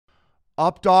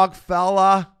Up dog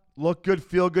fella. Look good,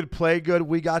 feel good, play good.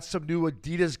 We got some new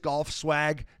Adidas golf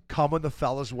swag coming the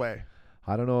fella's way.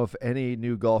 I don't know if any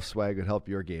new golf swag would help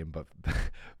your game,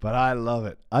 but I love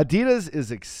it. Adidas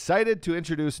is excited to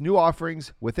introduce new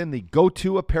offerings within the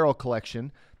Go-To apparel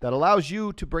collection that allows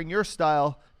you to bring your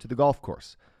style to the golf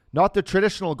course. Not the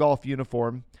traditional golf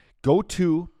uniform,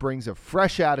 Go-To brings a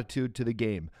fresh attitude to the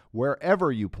game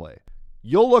wherever you play.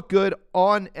 You'll look good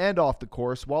on and off the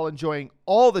course while enjoying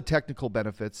all the technical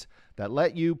benefits that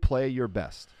let you play your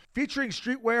best. Featuring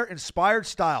streetwear-inspired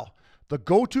style, the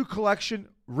Go-To collection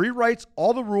rewrites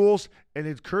all the rules and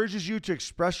encourages you to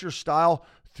express your style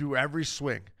through every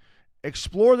swing.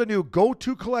 Explore the new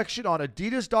Go-To collection on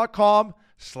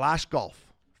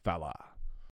adidas.com/golf. Fella.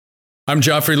 I'm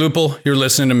Joffrey Lupul. You're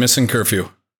listening to Missing Curfew.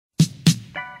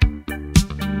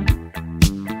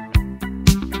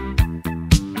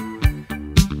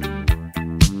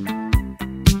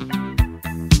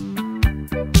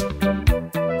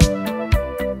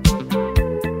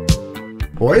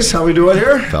 Boys, how we doing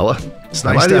here? Fella. It's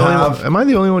nice to have. Am I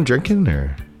the only one drinking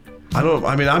or?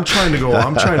 I'm trying to go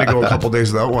a couple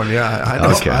days without one. Yeah, I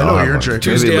know. Okay, I know you're drinking.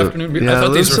 Tuesday afternoon. Yeah, I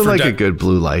thought these were for like a good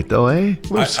blue light though, eh?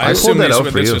 I assume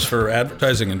this was for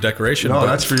advertising and decoration. No,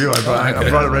 that's for you. I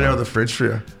brought it right out of the fridge for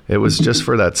you. It was just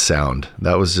for that sound.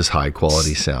 That was just high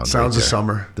quality sound. Sounds of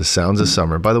summer. The sounds of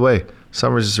summer. By the way,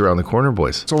 summer's just around the corner,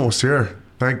 boys. It's almost here.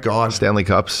 Thank God. Stanley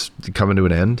Cup's coming to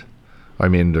an end. I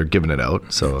mean, they're giving it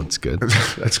out, so it's good.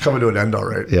 It's coming to an end, all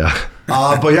right. Yeah.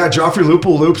 But yeah, Joffrey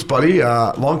Lupul Loops, buddy.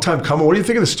 Long time coming. What do you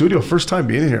think of the studio? First time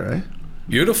being here, eh?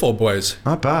 Beautiful, boys.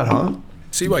 Not bad, huh?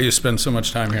 See why you spend so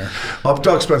much time here.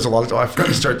 Updog spends a lot of time. I forgot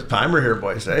to start the timer here,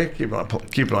 boys. Eh? Keep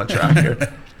it on track here.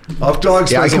 Updog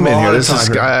spends I come in here. This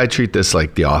is I treat this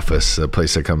like the office, a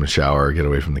place I come and shower, get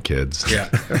away from the kids. Yeah.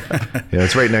 Yeah,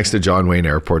 it's right next to John Wayne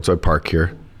Airport, so I park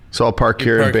here. So I'll park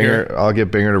here and Binger. I'll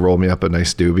get Binger to roll me up a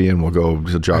nice doobie, and he'll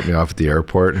drop me off at the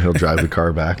airport, and he'll drive the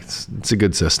car back. It's a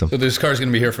good system. So this car's going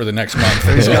to be here for the next month.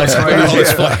 He's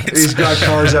got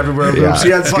cars everywhere. Yeah,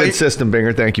 it's a good system,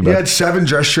 Binger. Thank you, bud. He had 7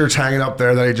 dress shirts hanging up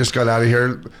there that he just got out of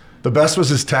here. The best was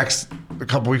his text a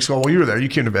couple weeks ago. Well, you were there. You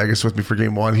came to Vegas with me for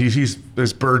game 1.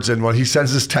 There's birds in one. He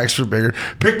sends this text for Binger.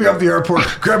 Pick me up at the airport.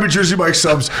 Grab me Jersey Mike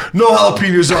subs. No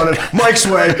jalapenos on it. Mike's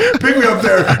way. Pick me up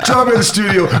there. Drop me in the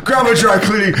studio. Grab my dry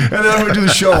cleaning. And then I'm going to do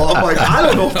the show. I'm like, I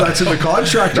don't know if that's in the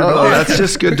contract or not. No, that's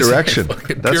just good direction.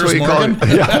 That's what you call it.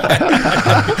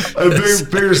 Yeah. And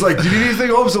Binger's like, do you need anything,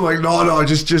 Holmes? I'm like, no,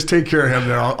 just take care of him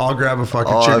there. I'll grab a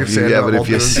fucking chicken sandwich. Yeah, but if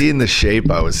you've seen the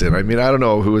shape I was in, I mean, I don't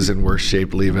know who was in worse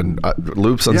shape leaving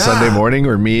Loops on Sunday morning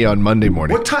or me on Monday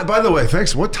morning. What time? By the way,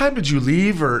 thanks. What time did you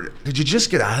leave, or did you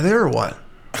just get out of there, or what?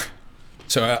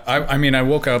 So I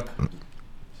woke up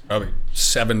probably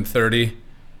 7:30,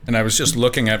 and I was just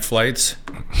looking at flights,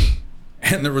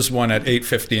 and there was one at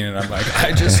 8:15, and I'm like,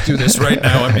 I just do this right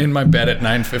now. I'm in my bed at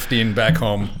 9:15 back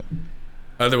home.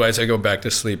 Otherwise, I go back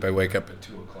to sleep. I wake up at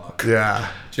 2:00. Yeah.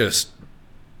 Just.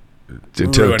 To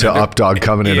Updog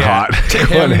coming in hot.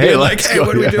 Going, hey, let's go.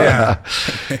 What are we doing? Yeah.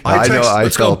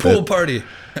 Let's go pool party.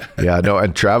 Yeah, no,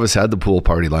 and Travis had the pool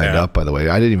party lined up, by the way.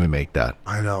 I didn't even make that.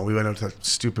 I know. We went out to that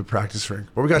stupid practice rink.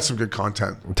 But we got some good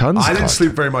content. Tons of I didn't content.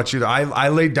 sleep very much either. I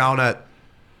laid down I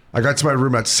got to my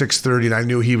room at 6:30, and I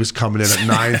knew he was coming in at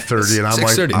 9:30. And I'm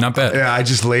 6:30, like, not bad. Yeah, I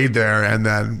just laid there, and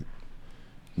then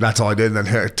that's all I did. And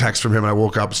then a text from him, and I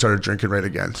woke up and started drinking right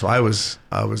again. So I was.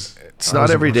 It's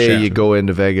not every day you go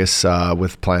into Vegas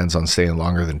with plans on staying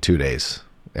longer than 2 days.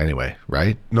 Anyway,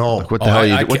 right? No. Like what the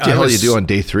hell you do on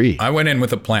day 3? I went in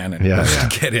with a plan and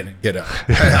get in and get out.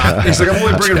 He's like, I'm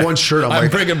only bringing one shirt. I'm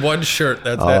bringing one shirt.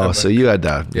 That's it. So you had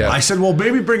that. Yeah. I said, well,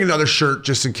 maybe bring another shirt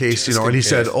just in case, And he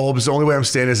said, the only way I'm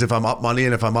staying is if I'm up money,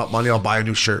 and if I'm up money, I'll buy a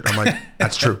new shirt. I'm like,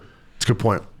 that's true. It's a good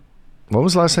point. When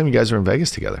was the last time you guys were in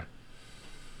Vegas together?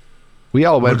 We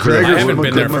all went. I haven't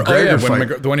been there for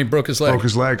when he broke his leg. Broke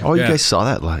his leg. Oh, you guys saw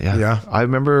that? Yeah. I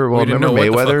remember. Well, remember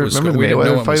Mayweather. Remember the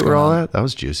Mayweather fight where all that? That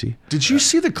was juicy. Did you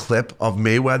see the clip of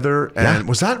Mayweather? And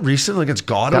was that recently against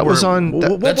Gotti? That was on.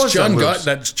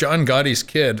 That's John Gotti's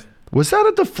kid. Was that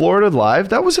at the Florida Live?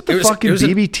 That was at the fucking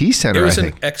BBT Center. It was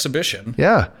an exhibition.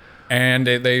 Yeah. And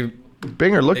they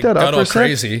Binger, look that up. Got all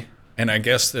crazy, and I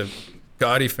guess the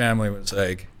Gotti family was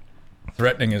like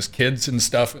threatening his kids and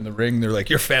stuff in the ring. They're like,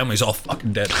 your family's all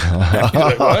fucking dead.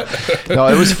 Like, what? No,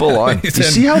 it was full on. You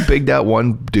see how big that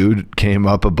one dude came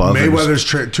up above Mayweather's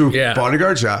two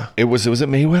bodyguards? Yeah. Was it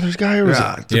Mayweather's guy or was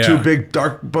it? The two big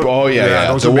dark... Oh,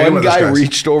 yeah. The one guy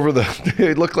reached over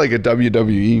it looked like a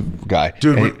WWE guy.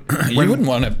 Dude, you wouldn't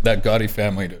want that Gotti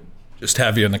family to just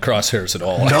have you in the crosshairs at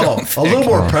all. No, a little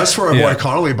more press for our Yeah. boy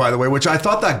Connolly, by the way, which I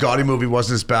thought that Gotti movie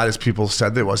wasn't as bad as people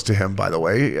said it was to him, by the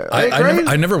way.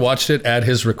 I never watched it at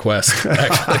his request.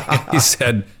 Actually, he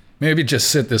said, maybe just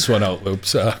sit this one out,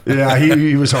 Loops. Yeah,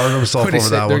 he was hard on himself over that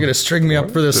They're one. going to string me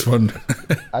up for this one.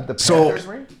 At the So, Panthers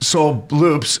rink? so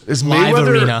Loops, is Live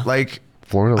Mayweather, arena. like,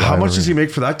 Florida how Live much does he Arena.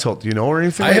 make for that tilt? Do you know or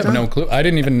anything I like have that? no clue. I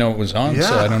didn't even know it was on, so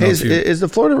Yeah. I don't know Hey, if you... is the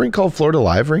Florida rink called Florida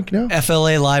Live Rink now?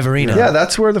 FLA Live Arena. Yeah,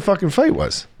 that's where the fucking fight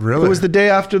was. Really? It was the day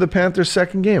after the Panthers'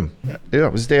 second game. Yeah,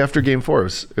 it was the day after game 4.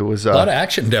 It was A lot of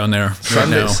action down there right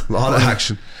now. Sundays. A lot of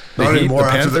action. The Not Heat, anymore the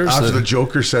after Panthers, the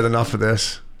Joker said enough of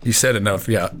this. He said enough,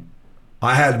 yeah.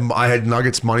 I had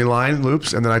Nuggets money line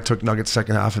Loops, and then I took Nuggets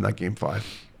second half in that game 5.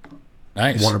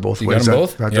 Nice. One or both you ways. got them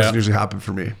both? That doesn't usually happen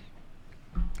for me.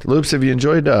 Loops, have you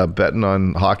enjoyed betting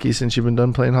on hockey since you've been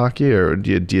done playing hockey, or do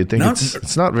you think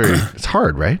it's not very? It's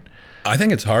hard, right? I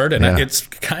think it's hard, and Yeah. it's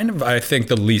kind of, I think,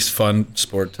 the least fun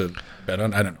sport to bet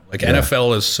on. I don't know. Like,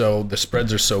 NFL is the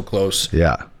spreads are so close.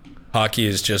 Yeah. Hockey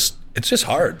is it's just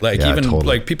hard. Like, Yeah, even, totally.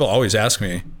 like, people always ask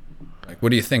me, like, what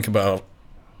do you think about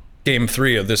game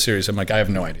 3 of this series? I'm like, I have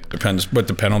no idea. Depends what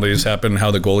the penalties happen, how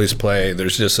the goalies play.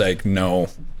 There's just, like, no...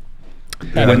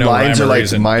 When no lines rhyme are or like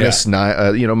reason. minus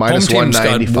Yeah. minus Home teams got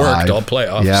 195. worked all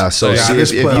playoffs. Yeah, so Yeah, see,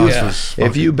 this playoffs was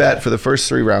if you bet for the first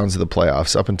 3 rounds of the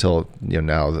playoffs, up until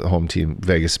now the home team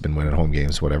Vegas has been winning home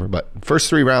games, whatever. But first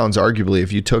 3 rounds, arguably,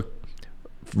 if you took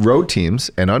road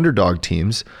teams and underdog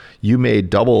teams, you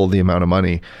made double the amount of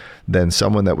money than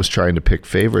someone that was trying to pick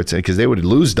favorites, because they would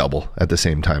lose double at the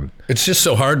same time. It's just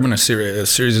so hard when a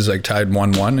series is like tied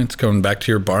 1-1. It's going back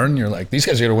to your barn. You're like, these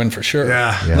guys are going to win for sure.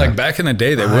 Yeah. Yeah. Like back in the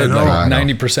day, they would know. like I know.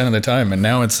 90% of the time. And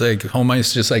now it's like home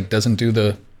ice just like doesn't do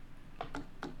the...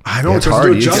 I know It's it doesn't hard.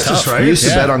 do it You justice, used to- right? We used to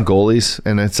Yeah. bet on goalies,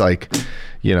 and it's like,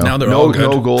 Now they're no all good.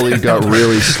 goalie got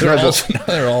really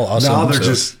They're all awesome. Now they're so-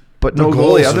 just. But the no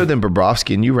goals goalie are- other than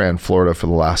Bobrovsky, and you ran Florida for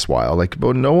the last while. Like,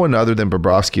 but no one other than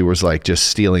Bobrovsky was like just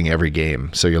stealing every game.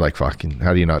 So you're like, fucking,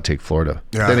 how do you not take Florida?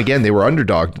 Yeah. Then again, they were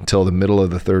underdogged until the middle of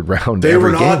the 3rd round. They were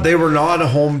every not. game. They were not a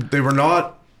home. They were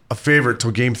not a favorite till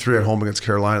game 3 at home against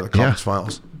Carolina, the conference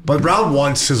finals. But round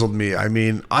 1 sizzled me. I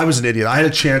mean, I was an idiot. I had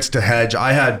a chance to hedge.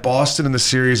 I had Boston in the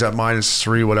series at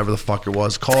 -3, whatever the fuck it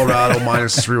was. Colorado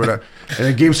 -3, whatever. And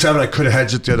in game 7, I could have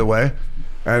hedged it the other way,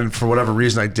 and for whatever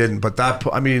reason, I didn't. But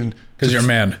I mean, Because you're a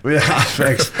man. yeah,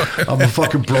 thanks. I'm a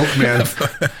fucking broke man.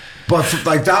 But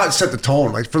like that set the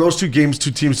tone. Like for those two teams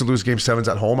to lose game 7s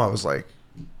at home, I was like,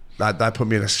 that put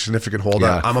me in a significant hole.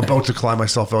 Yeah. I'm about to climb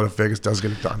myself out if Vegas does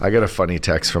get it done. I got a funny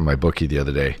text from my bookie the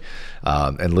other day,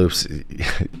 and Loops,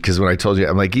 because when I told you,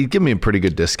 I'm like, he give me a pretty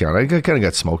good discount. I kind of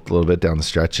got smoked a little bit down the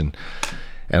stretch, and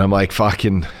I'm like,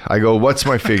 fucking, I go, what's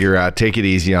my figure at? Take it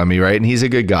easy on me, right? And he's a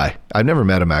good guy. I've never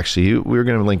met him, actually. We were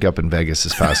going to link up in Vegas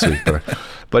this past week,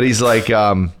 but he's like,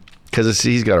 because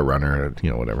he's got a runner,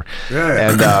 whatever. Yeah.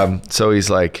 And so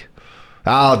he's like,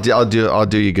 I'll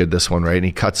do you good this one, right? And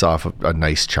he cuts off a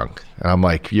nice chunk. And I'm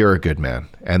like, you're a good man.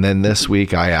 And then this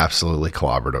week, I absolutely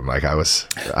clobbered him. Like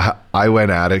I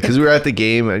went at it because we were at the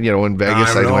game, and in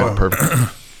Vegas, I went perfect.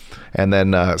 And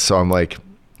then so I'm like,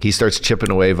 he starts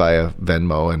chipping away via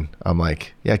Venmo, and I'm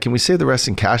like, yeah, can we save the rest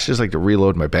in cash? Just like to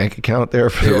reload my bank account there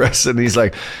for the rest. And he's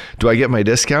like, do I get my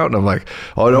discount? And I'm like,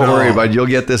 oh, don't worry, bud. You'll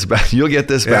get this back. You'll get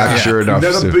this back, sure enough.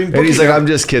 Never soon. been And he's like, booking I'm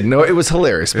just kidding. No, it was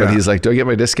hilarious. But Yeah. he's like, do I get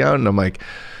my discount? And I'm like,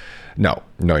 no,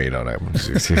 you don't. I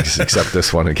just accept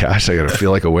this one in cash. I got to feel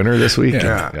like a winner this week.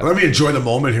 Yeah. Let me enjoy the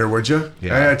moment here, would you?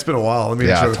 Yeah. It's been a while. Let me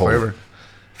Yeah, enjoy the totally. flavor.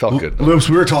 Felt good. Loops,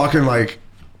 we were talking like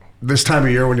this time of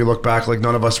year when you look back, like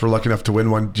none of us were lucky enough to win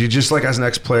one. Do you just like as an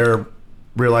ex-player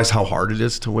realize how hard it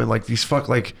is to win? Like these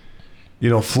Florida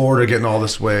getting all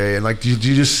this way, and like do you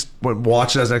just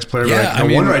watch it as an ex-player? Yeah, Like,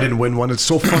 no wonder I didn't win one. It's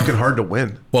so fucking hard to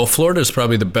win. Well, Florida's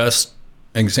probably the best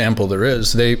example there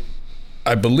is.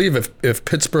 I believe if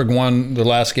Pittsburgh won the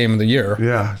last game of the year,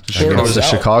 Yeah. Florida It was the out.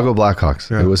 Chicago Blackhawks.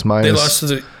 It was They minus lost to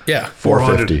the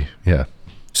 450. Yeah.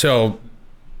 So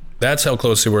that's how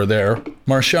close they were there.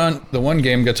 Marchand, the one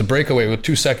game, gets a breakaway with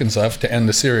 2 seconds left to end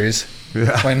the series.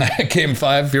 Yeah. When that game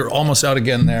 5, you're almost out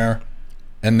again there.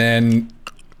 And then,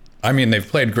 I mean, they've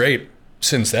played great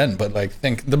since then, but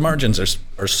think the margins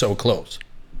are so close.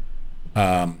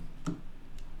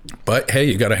 But hey,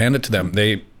 you got to hand it to them.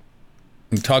 They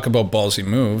talk about ballsy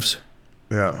moves.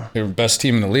 Yeah. They were the best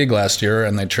team in the league last year,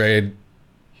 and they trade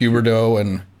Huberdeau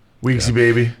and Weeksy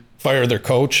baby. fire their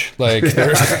coach. They're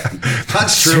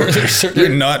That's true. they're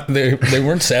certainly not. They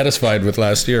weren't satisfied with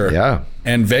last year. Yeah.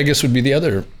 And Vegas would be the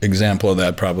other example of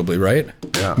that, probably, right?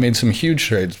 Yeah. Made some huge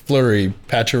trades. Fleury,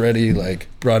 Pacioretty,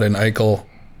 brought in Eichel,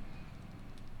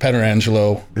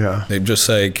 Pietrangelo. Yeah. They've just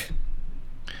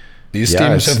These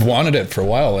teams have wanted it for a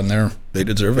while, and they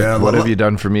deserve it. Yeah, What have you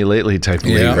done for me lately type of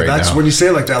league right that's now. when you say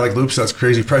it like that, like Loops, that's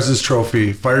crazy. President's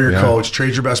Trophy, fire your coach,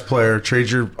 trade your best player, trade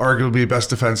your arguably best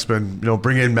defenseman,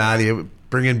 bring in Matty,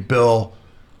 bring in Bill.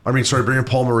 Bring in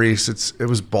Paul Maurice. It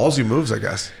was ballsy moves, I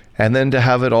guess. And then to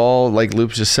have it all, like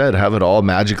Loops just said, have it all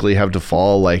magically have to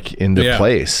fall like into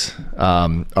place.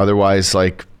 Otherwise,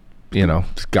 like,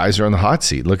 guys are on the hot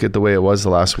seat. Look at the way it was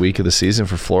the last week of the season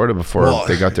for Florida before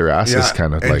they got their asses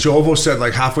kind of and like. Jovo said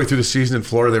like halfway through the season in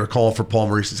Florida, they were calling for Paul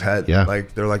Maurice's head. Yeah.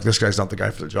 Like they're like, this guy's not the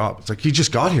guy for the job. It's like, he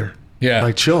just got here. Yeah.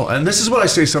 Like chill. And this is what I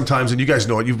say sometimes, and you guys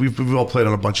know it. We've all played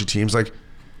on a bunch of teams. Like,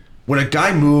 when a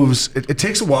guy moves, it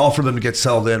takes a while for them to get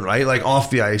settled in, right? Like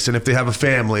off the ice, and if they have a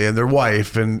family and their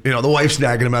wife, and the wife's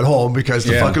nagging them at home because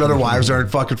the fucking other wives aren't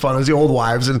fucking fun as the old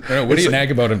wives. And what do you nag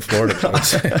about in Florida?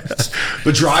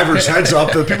 The drivers, heads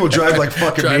up, the people drive like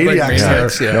fucking maniacs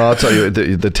there. Yeah. No, I'll tell you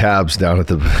the tabs down at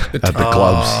the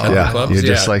clubs. The clubs, You're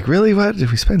just like, really? What did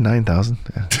we spend $9,000?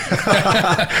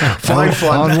 Fine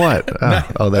fun on what?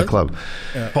 That club.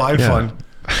 Fine fun.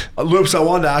 Loops, I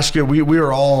wanted to ask you. We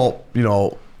were all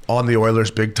on the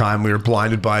Oilers big time. We were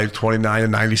blinded by 29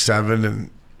 and 97, and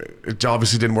it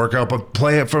obviously didn't work out. But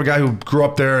playing for a guy who grew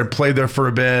up there and played there for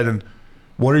a bit, and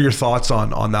what are your thoughts on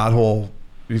that whole?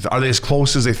 Are they as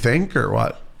close as they think, or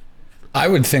what? I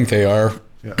would think they are.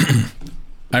 Yeah.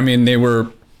 I mean,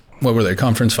 what were they,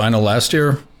 conference final last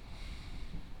year?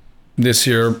 This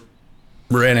year,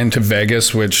 ran into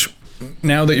Vegas, which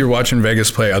now that you're watching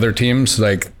Vegas play other teams,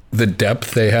 like the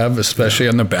depth they have, especially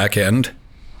on the back end,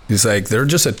 he's like, they're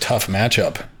just a tough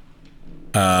matchup.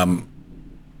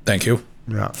 Thank you.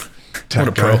 Yeah. What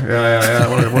a pro.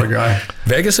 Yeah. What a guy.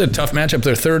 Vegas is a tough matchup.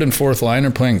 Their third and fourth line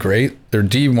are playing great. Their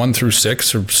D 1 through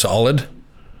 6 are solid.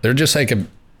 They're just like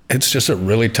it's just a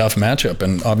really tough matchup.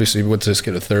 And obviously, what's this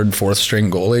kid, a third, fourth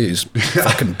string goalie? He's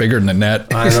fucking bigger than the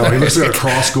net. I know. He looks like a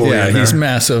cross goalie. Yeah, he's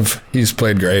massive. He's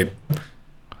played great.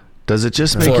 Does it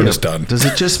just make Florida's done. Does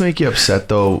it just make you upset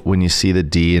though when you see the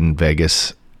D in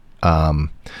Vegas,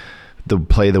 the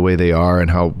play the way they are, and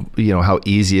how how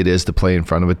easy it is to play in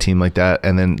front of a team like that,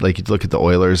 and then like you look at the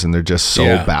Oilers and they're just so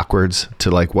backwards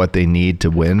to like what they need to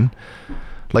win.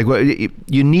 Like what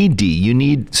you need D, you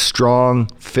need strong,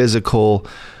 physical,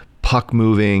 puck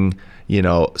moving.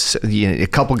 A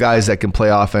couple guys that can play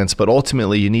offense, but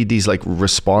ultimately you need these like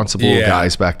responsible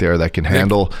guys back there that can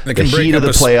handle the heat of the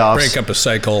playoffs, break up a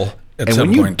cycle. And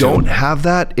when you don't have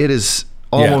that, it is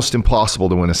almost impossible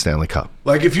to win a Stanley Cup.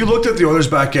 Like if you looked at the Oilers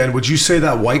back end, would you say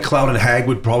that White Cloud and Hag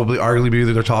would probably arguably be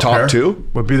their top pair? Two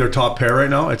would be their top pair right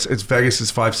now. It's Vegas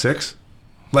is 5-6.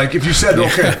 Like if you said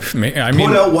okay,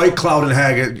 put out White Cloud and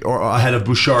Hag or ahead of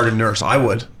Bouchard and Nurse, I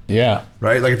would. Yeah,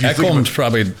 right. Like if you Ekholm's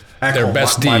probably their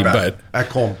best D, but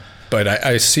Ekholm. But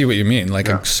I see what you mean. Like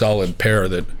a solid pair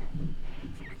that.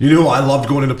 Who I loved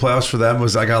going into playoffs for them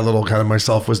was I got a little kind of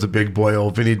myself was the big boy,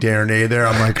 old Vinny Darnay there.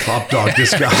 I'm like, top dog,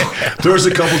 this guy. There was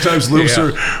a couple times, Loops,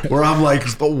 where I'm like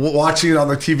watching it on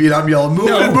the TV and I'm yelling, move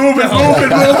it.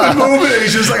 And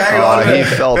he's just like hanging on to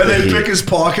it. And they pick his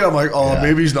pocket. I'm like,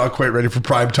 maybe he's not quite ready for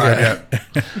prime time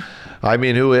yet. I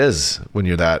mean, who is when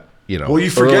you're that, well,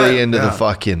 you forget, early into the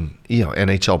fucking,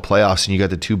 NHL playoffs and you got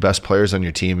the two best players on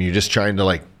your team and you're just trying to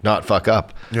like not fuck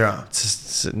up. Yeah.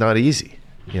 It's not easy,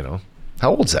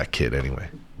 How old's that kid anyway?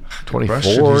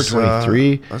 24,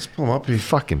 23? Let's pull him up. He's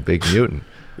fucking big mutant.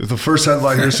 The first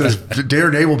headline here says,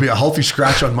 Darnay will be a healthy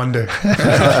scratch on Monday.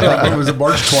 It was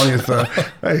March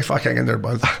 20th. Hey, fuck, hang in there,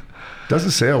 bud.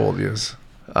 Doesn't say how old he is.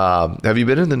 Have you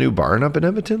been in the new barn up in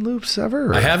Edmonton, Loops,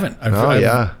 ever? I haven't.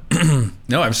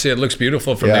 No, I've seen it. Looks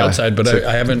beautiful from the outside, but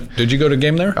I haven't. Did you go to a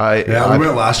game there? We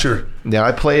went last year. Yeah,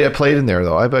 I played in there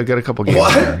though. I got a couple games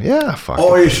in there. Yeah, fuck.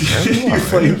 Oh, you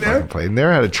played in there? I played in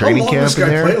there. I had a training camp in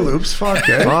there. Play Loops? Fuck,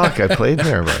 Fuck, I played in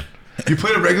there, man. You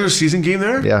played a regular season game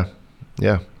there?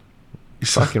 Yeah.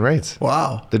 Fucking right.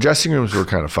 Wow. The dressing rooms were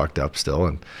kind of fucked up still,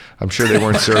 and I'm sure they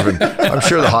weren't serving. I'm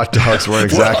sure the hot dogs weren't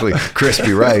exactly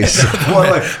crispy rice.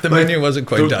 The menu wasn't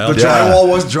quite dialed. The drywall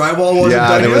wasn't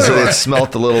done yet. It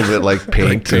smelled a little bit like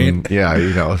paint. And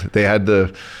they had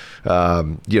the,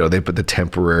 they put the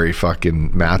temporary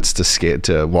fucking mats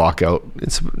to walk out.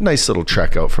 It's a nice little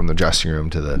trek out from the dressing room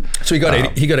to the. So he got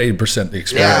 80% the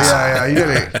experience. Yeah. You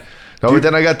got No, but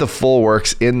then I got the full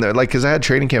works in there, like, because I had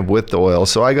training camp with the Oil,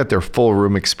 so I got their full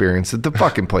room experience. The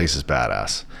fucking place is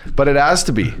badass, but it has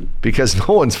to be because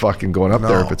no one's fucking going up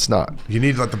there if it's not. You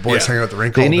need to let the boys hang out at the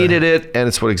rink. They needed it, and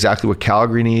it's exactly what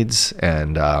Calgary needs.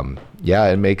 And yeah,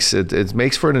 it makes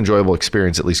for an enjoyable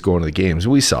experience, at least going to the games.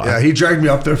 We saw Yeah, it. he dragged me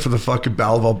up there for the fucking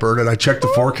Battle of Alberta, and I checked the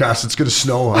forecast. It's gonna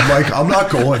snow. I'm like, I'm not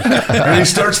going. And he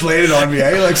starts laying it on me.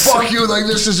 Eh? Like, fuck you. Like,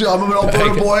 this is I'm an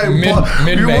Alberta boy.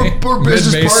 We're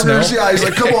business partners. Snow. Yeah, he's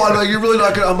like, come on. Like, you're really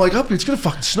not gonna. I'm like, it's gonna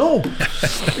fucking snow.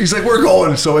 He's like, we're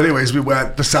going. So, anyways, we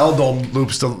went. The Saddle Dome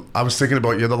loops. I was thinking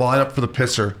about you. The lineup for the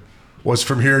pisser was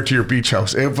from here to your beach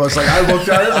house. It was like, I looked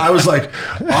at it, I was like,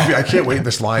 I can't wait in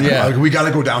this line. Yeah. Like, we got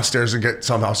to go downstairs and get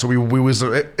somehow. So it was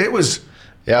a it was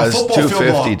football field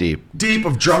 250 long, deep. deep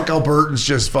of drunk Albertans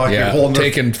just fucking holding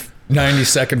taking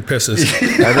 90-second pisses.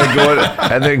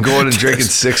 and then going and drinking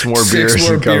 6 more beers. Six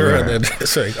more and coming beer, back. and then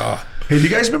it's like, Hey, do you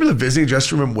guys remember the visiting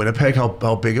dressing room in Winnipeg? How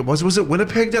big it was? Was it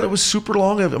Winnipeg that it was super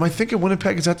long? Am I thinking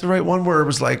Winnipeg? Is that the right one where it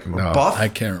was like buff? I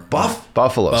can't remember.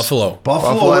 Buffalo.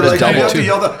 Buffalo had a like, double. you have to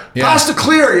yell the pass to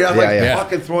clear. Yeah,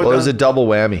 fucking throw it Well, it down. was a double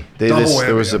whammy.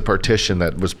 There was a partition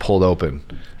that was pulled open.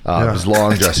 It was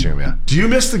long dressing room. Yeah. Do you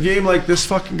miss the game? Like this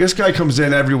guy comes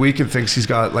in every week and thinks he's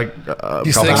got like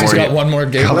He thinks he's got one more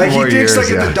game. like he more thinks years, like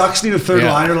if the Ducks need a third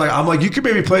liner. Like I'm like, you could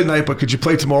maybe play tonight, but could you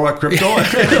play tomorrow at Crypto?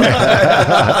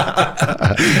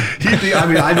 I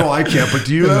mean, I know I can't, but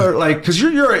do you like because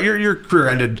your career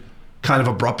ended kind of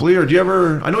abruptly, or do you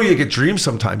ever? I know you get dreams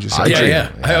sometimes. You say,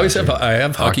 Yeah. I always have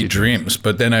hockey dreams,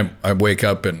 but then I wake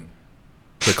up and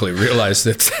quickly realize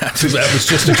that was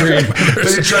just a dream.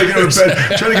 Then you try to get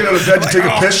out of bed to take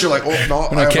a piss. You're like, oh no,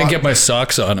 When I can't get my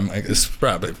socks on, I'm like,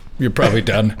 you're probably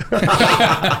done.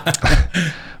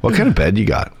 What kind of bed you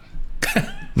got?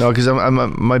 No, because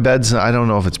my bed's. I don't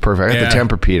know if it's perfect. I got the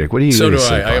Tempur-Pedic. What do you? So do I.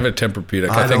 sleep I have a Tempur-Pedic.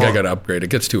 I think I got to upgrade. It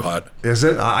gets too hot. Is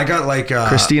it? I got like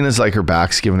Christina's like her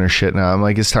back's giving her shit now. I'm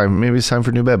like, it's time. Maybe it's time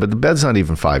for a new bed. But the bed's not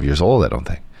even 5 years old. I don't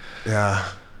think. Yeah.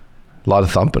 A lot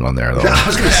of thumping on there, though. I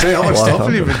was gonna say, how much stuff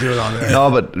have you been doing on there? No,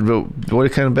 but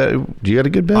what kind of bed? Do you got a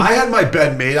good bed? I had my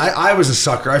bed made. I was a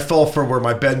sucker. I fell for where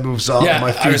my bed moves up. Yeah, and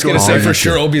my feet I was going to go say on. for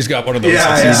sure Obi's got one of those.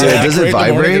 Yeah, It's yeah. Does it great in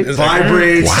the morning. vibrate? It's like,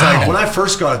 Vibrates. Wow. Like, when I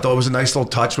first got it, though, it was a nice little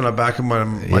touch when I'm back in my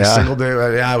Yeah. single day.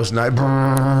 Yeah, it was nice.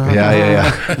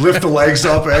 Yeah. Lift the legs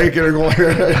up. Hey, get her going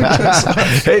here.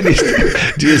 Hey,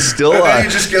 do you still? And then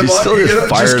you just get them on. You just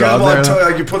fire just it get on them on there? top.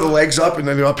 Like you put the legs up, and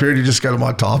then up here, you just get them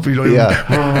on top. You don't even.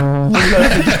 Yeah.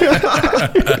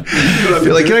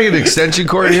 You're like, can I get an extension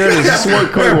cord here? Does this one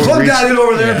cord won't Plug reach? that in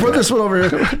over there. Put this one over here.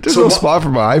 There's no spot for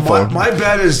my iPhone. My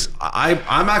bed is. I'm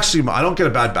actually. I don't get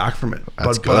a bad back from it.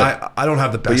 That's But good. I don't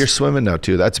have the best. But you're swimming now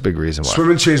too. That's a big reason why.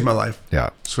 Swimming changed my life. Yeah.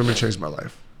 Swimming changed my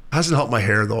life. Hasn't helped my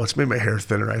hair though. It's made my hair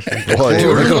thinner, I think. Well, Do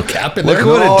a look little cap in look there.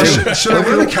 what Oh, it did. should I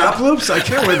wear the cap loops? I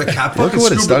can't wear the cap. Look at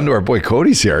what it's done to our boy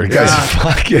Cody's hair. The guy's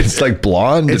fucking. It's like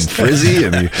blonde and frizzy,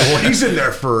 and Well, he's in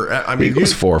there for. I he mean,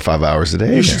 goes 4 or 5 hours a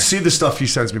day. you should see the stuff he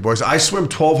sends me, boys. I swim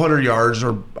 1,200 yards,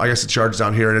 or I guess it's yards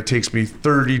down here, and it takes me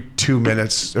 32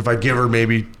 minutes. If I give her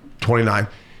maybe 29,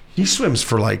 he swims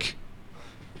for like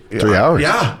 3 hours.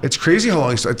 Yeah, it's crazy how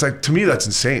long. It's like, to me, that's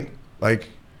insane. Like,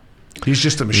 he's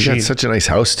just a You machine. got such a nice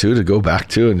house too to go back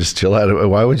to and just chill out.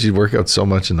 Why would you work out so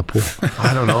much in the pool?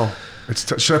 I don't know.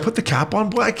 Should I put the cap on?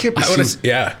 Boy, I can't be seen.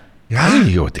 Yeah. How do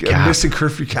you go with the Get a cap? missing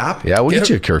curfew cap. Yeah, we'll get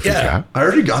you a curfew Yeah. cap. I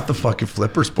already got the fucking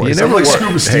flippers, boys. You never I'm like wore,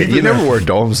 Scuba hey, Steve you in never there. wore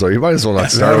domes though. You might as well not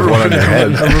start with one on your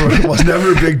head. Was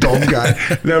never a big dome guy.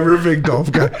 Never a big dome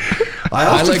guy. I I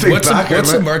often like think what's back.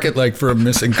 the market like for a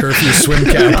missing curfew swim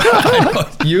cap? I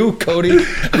know, you, Cody. I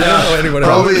don't know anyone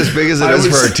else. Probably as big as it I is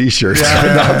was- for our t-shirts.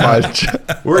 Yeah. Not much.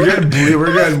 We're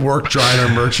getting work drying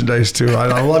our merchandise too.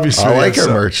 I love you. I like our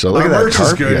merch. So look our at that merch tarp.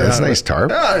 is good. Yeah, it's a nice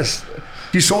tarp. Yeah,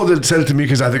 he sent it to me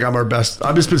because I think I'm our best.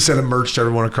 I've just been sending merch to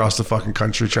everyone across the fucking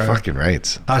country. Fucking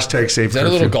rights. Hashtag safe. Is that a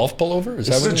little golf pullover? Is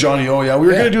This is that a what Johnny O. Yeah, we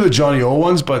were gonna do the Johnny O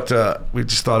ones, but we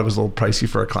just thought it was a little pricey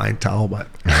for our clientele. But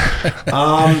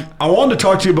I wanted to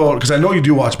talk to you about, because I know you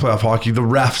do watch playoff hockey. The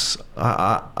refs.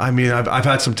 I mean, I've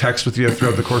had some texts with you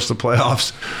throughout the course of the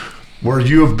playoffs, where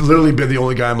you have literally been the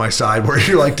only guy on my side, where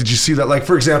you're like, did you see that? Like,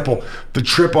 for example, the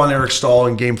trip on Eric Stahl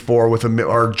in game 4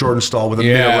 or Jordan Stahl with a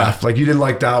minute left. Like, you didn't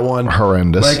like that one.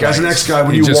 Horrendous. Like, as an ex-guy,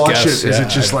 when You you just watch guess, it, is yeah. it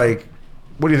just like,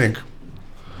 what do you think?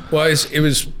 Well, it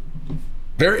was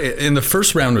very. In the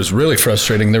first round, was really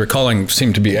frustrating. They were calling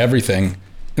seemed to be everything,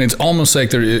 and it's almost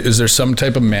like is there some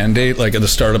type of mandate, like at the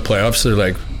start of playoffs, they're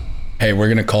like, "Hey, we're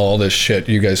gonna call all this shit.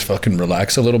 You guys fucking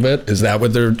relax a little bit." Is that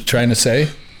what they're trying to say?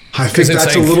 I think it's that's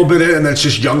like- a little bit it, and that's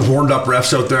just young, horned up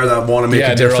refs out there that want to make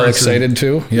Yeah, a they're difference. all excited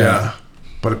too. Yeah.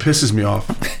 But it pisses me off.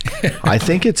 I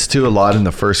think it's too a lot in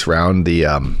the first round. The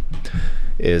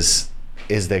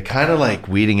is they're kind of like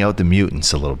weeding out the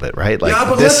mutants a little bit, right? Like Yeah,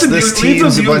 but this leave the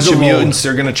team's a bunch mutants of alone. mutants.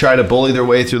 They're going to try to bully their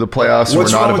way through the playoffs.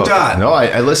 What's We're not wrong with about that? No,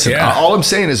 I listen. Yeah. All I'm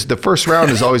saying is the first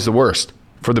round is always the worst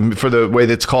for the way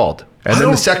that's called. And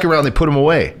then the second round, they put him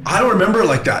away. I don't remember it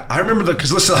like that. I remember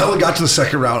because listen, I only got to the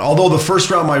second round. Although the first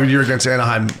round my year against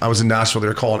Anaheim, I was in Nashville. They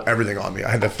were calling everything on me.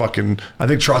 I had that fucking. I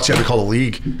think Trotzy had to call the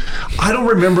league. I don't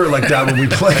remember it like that when we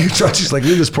played. Trotzy's like,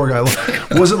 leave this poor guy alone.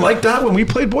 Was it like that when we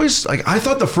played, boys? Like I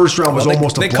thought the first round was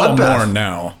almost a bloodbath. They call more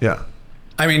now. Yeah.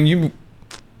 I mean,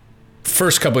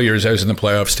 first couple of years I was in the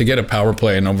playoffs, to get a power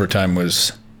play in overtime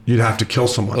was. You'd have to kill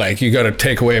someone. Like you got to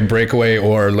take away a breakaway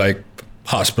or like.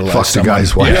 Hospitalized. Fuck the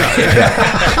guy's wife.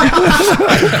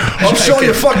 I'm showing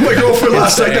you fucked my girlfriend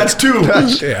last night. That's 2.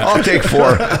 I'll take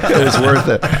 4. It was worth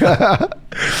it.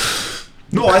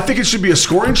 No, I think it should be a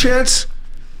scoring chance,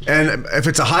 and if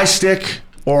it's a high stick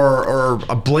or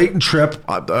a blatant trip,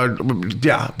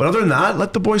 yeah. But other than that,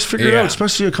 let the boys figure it out,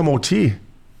 especially come OT.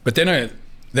 But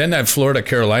then that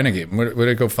Florida-Carolina game, would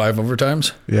it go 5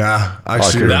 overtimes? Yeah.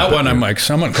 Actually, that one, I'm like,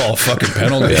 someone call a fucking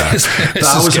penalty.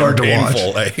 That was hard to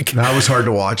watch. Like, that was hard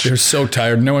to watch. They're so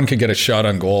tired. No one could get a shot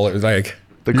on goal. It was like...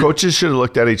 The coaches should have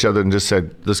looked at each other and just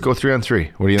said, let's go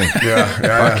 3-on-3. What do you think?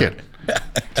 Yeah. Fuck it.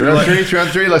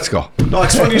 3-on-3, let's go. No,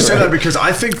 it's funny you say that because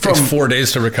I think from... It's 4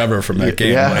 days to recover from that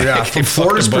game. From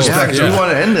Florida's perspective. We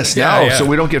want to end this now so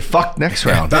we don't get fucked next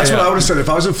round. That's what I would have said. If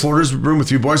I was in Florida's room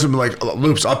with you boys, I'd be like,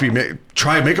 Loops, Uppy,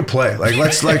 try and make a play. Like,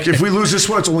 let's if we lose this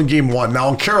one, it's only game 1. Now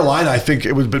in Carolina, I think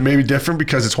it would have been maybe different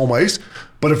because it's home ice.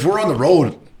 But if we're on the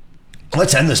road,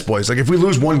 let's end this, boys. Like, if we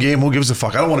lose one game, who gives a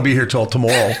fuck? I don't want to be here till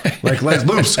tomorrow. Like, let's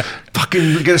Loops,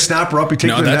 fucking get a snapper up, you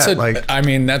take the net.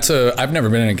 I've never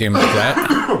been in a game like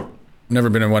that. Never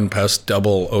been in one past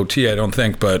double OT, I don't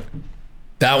think, but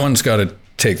that one's got to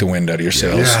take the wind out of your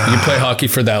sails. Yeah. You play hockey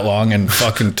for that long and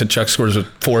fucking Tkachuk scores with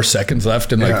 4 seconds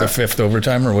left in like the 5th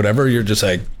overtime or whatever, you're just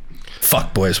like,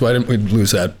 fuck, boys, why didn't we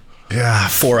lose that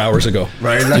 4 hours ago?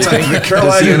 Right. That's the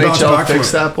Carolina NHL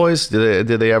fix that, boys? Did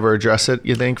they ever address it,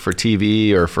 you think, for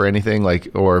TV or for anything, like,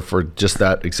 or for just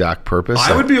that exact purpose?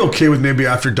 I would be okay with maybe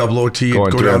after double OT go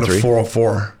down to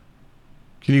 4-on-4.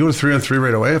 Can you go to 3-on-3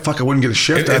 right away? Fuck, I wouldn't get a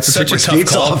shift. It's such a tough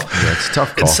call. Yeah, it's a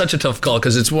tough call. It's such a tough call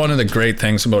because it's one of the great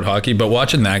things about hockey. But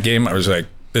watching that game, I was like,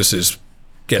 this is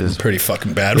getting pretty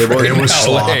fucking bad. It was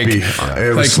sloppy.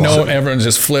 Everyone's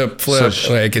just flip. So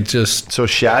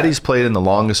Shaddy's played in the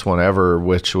longest one ever,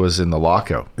 which was in the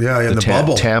lockout. Yeah, in the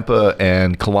bubble. Tampa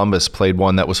and Columbus played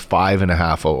one that was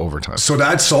 5.5 overtime. So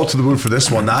that's salt to the wound for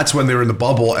this one. That's when they were in the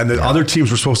bubble, and the other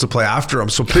teams were supposed to play after them.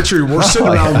 So picture us sitting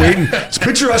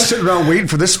around waiting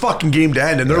for this fucking game to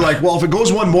end, and they're like, well, if it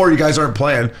goes one more, you guys aren't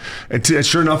playing. And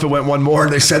sure enough, it went one more,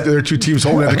 and they sent their 2 teams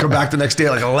home. They had to come back the next day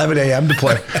at like 11 a.m. to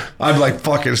play. I'm like,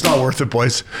 fuck it, it's not worth it,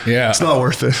 boys. Yeah, it's not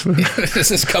worth it. Does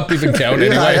this cup even count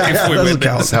anyway? If we win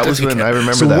this? That was when I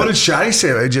remember. So that. What did Shaddy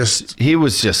say? He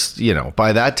was just,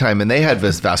 by that time, and they had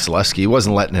Vasilevsky. He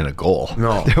wasn't letting in a goal.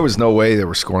 No, there was no way they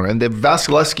were scoring. And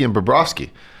Vasilevsky and Bobrovsky.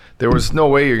 There was no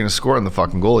way you're going to score on the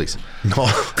fucking goalies. No.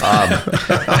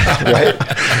 Right?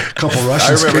 A couple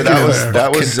Russians. I remember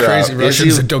that was crazy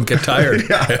Russians that don't get tired.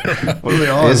 What are they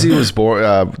on? Izzy was born.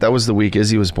 That was the week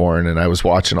Izzy was born, and I was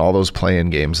watching all those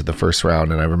play-in games of the first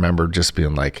round, and I remember just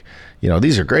being like,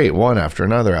 these are great, one after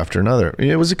another after another.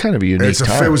 It was a kind of a unique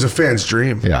time. It was a fan's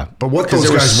dream. Yeah. But what those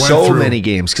guys went through. So many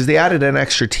games because they added an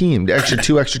extra team,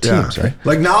 two extra teams, right?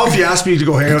 Like now, if you asked me to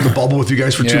go hang out in the bubble with you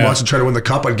guys for 2 months and try to win the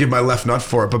cup, I'd give my left nut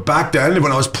for it. But back then,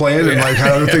 when I was playing and like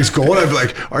had other things going, I'd be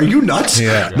like, are you nuts?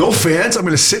 Yeah. No fans? I'm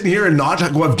going to sit in here and not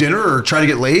go have dinner or try to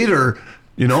get laid or...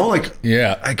 I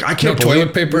can't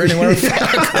toilet paper anywhere.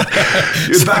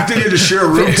 Back then you had to share a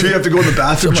room too. You have to go in the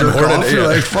bathroom, jerk off. You're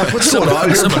like, fuck, what's going on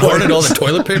here? Someone hoarded all the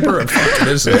toilet paper? Fuck,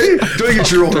 this is... Hey, don't you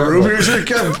get your own room here?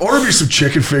 So order me some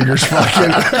chicken fingers.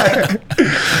 Fucking.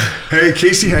 Hey,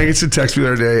 Casey Hankinson texted me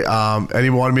the other day, and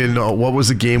he wanted me to know what was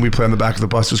the game we played on the back of the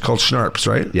bus. It was called Schnarps,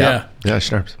 right? Yeah,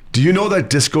 Schnarps. Do you know that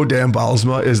Disco Dan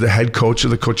Balsma is the head coach of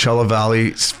the Coachella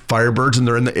Valley Firebirds, and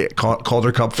they're in the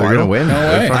Calder Cup final? They're going to win. No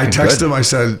way. I texted him, I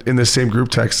said, in the same group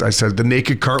text, I said, the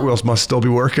naked cartwheels must still be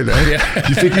working, eh? Yeah.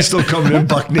 You think he's still coming in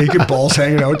buck naked, balls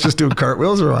hanging out, just doing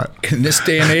cartwheels or what? In this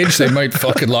day and age, they might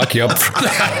fucking lock you up for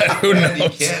that. Who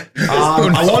knows?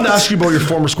 I want to ask you about your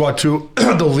former squad too,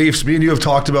 the Leafs. Me and you have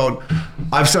talked about,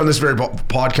 I've said on this very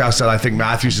podcast that I think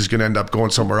Matthews is going to end up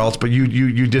going somewhere else, but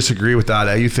you disagree with that,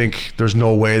 eh? You think there's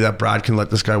no way that Brad can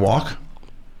let this guy walk?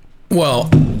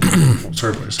 Well,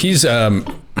 sorry, please. He's I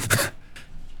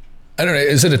don't know.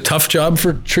 Is it a tough job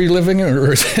for Tree Living,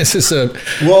 or is this he's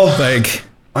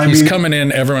coming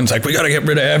in? Everyone's like, we got to get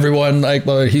rid of everyone. Like,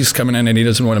 well, he's coming in and he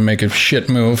doesn't want to make a shit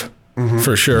move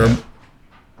for sure.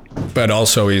 But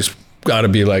also, he's got to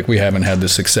be like, we haven't had the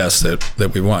success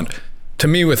that we want. To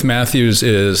me, with Matthews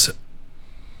is,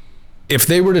 if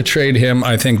they were to trade him,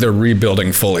 I think they're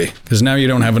rebuilding fully because now you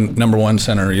don't have a number 1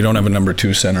 center, you don't have a number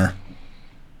 2 center.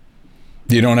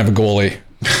 You don't have a goalie.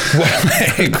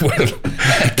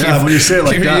 Yeah, when you say it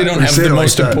like that, you don't have the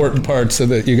most important part, so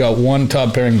that you got one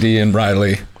top pairing D in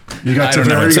Riley. You got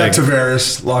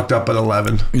Tavares locked up at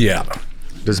 11. Yeah.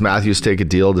 Does Matthews take a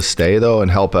deal to stay though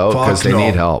and help out because they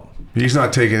need help? He's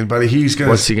not taking it, but he's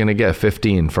gonna. What's he gonna get?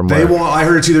 15 from they where? want. I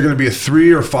heard it's either gonna be a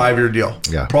 3 or 5 year deal.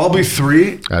 Yeah, probably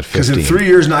 3 at 15. Because in 3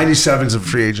 years, 97's a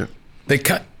free agent. They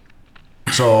cut.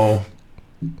 So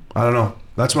I don't know.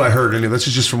 That's what I heard. Anyway, this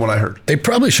is just from what I heard. They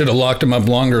probably should have locked him up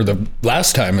longer the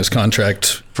last time his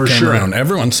contract came sure. around.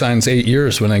 Everyone signs 8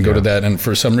 years when they go to that, and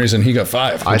for some reason he got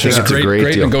 5. I think it's a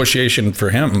great deal. Negotiation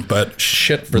for him, but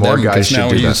shit for More them guys because now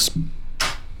should do that.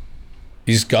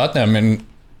 he's got them, and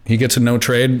he gets a no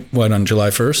trade on July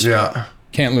 1st. Yeah,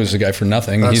 can't lose the guy for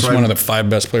nothing. He's one of the 5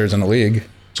 best players in the league.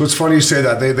 So it's funny you say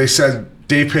that. They said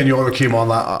Dave Pagnola came on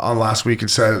last week and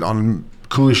said on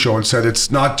Cooley's show and said it's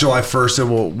not July 1st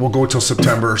and we'll go till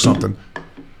September or something.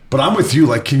 But I'm with you.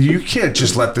 Like, you can't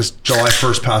just let this July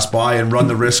 1st pass by and run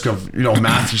the risk of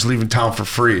Matthews leaving town for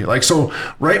free. Like, so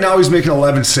right now he's making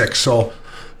 11.6. So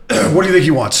what do you think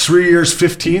he wants? 3 years,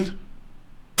 15?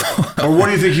 Or what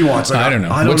do you think he wants? Like, I don't know.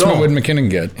 What would McKinnon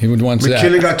get? He would want that.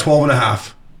 McKinnon got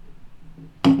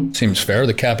 12.5. Seems fair.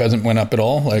 The cap hasn't went up at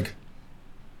all. Like,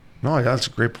 no, yeah, that's a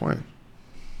great point.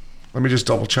 Let me just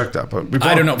double check that. But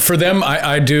I don't know. For them,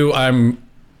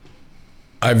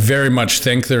 I very much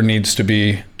think there needs to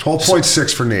be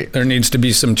 12.6 for Nate. There needs to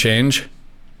be some change,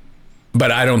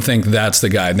 but I don't think that's the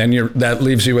guy. Then that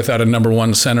leaves you without a number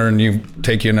 1 center, and you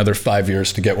take you another 5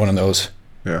 years to get one of those.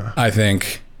 Yeah, I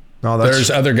think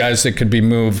there's other guys that could be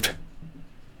moved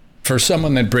for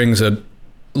someone that brings a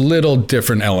little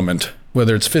different element,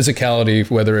 whether it's physicality,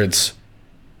 whether it's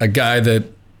a guy that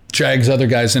drags other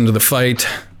guys into the fight,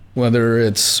 whether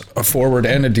it's a forward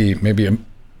and a D, maybe a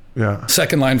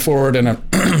second line forward and a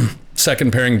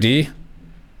second pairing D.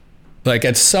 Like,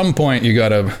 at some point you got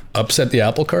to upset the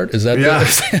apple cart. Is that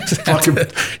fucking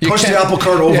push the apple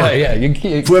cart over? Yeah.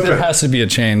 Flip there it. has to be a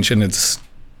change, and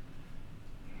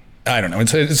I don't know.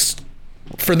 It's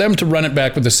for them to run it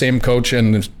back with the same coach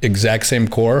and the exact same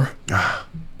core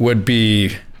would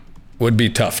be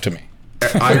tough to me.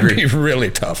 I agree. It'd be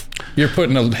really tough. You're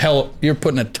putting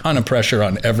a ton of pressure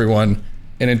on everyone,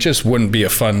 and it just wouldn't be a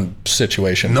fun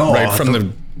situation. No, right from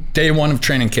the day 1 of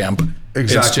training camp.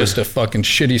 Exactly. It's just a fucking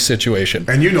shitty situation.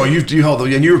 And you held,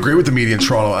 and you agree with the media in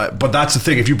Toronto. But that's the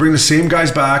thing. If you bring the same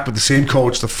guys back with the same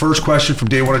coach, the first question from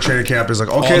day 1 of training camp is like,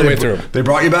 okay, all the way through. They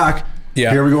brought you back.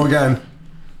 Yeah. Here we go again.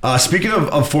 Speaking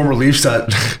of former Leafs that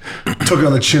took it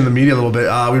on the chin in the media a little bit,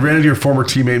 we ran into your former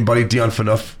teammate and buddy Dion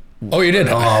Phaneuf. Oh, you did?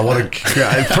 Oh, what a...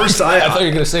 At first, I thought you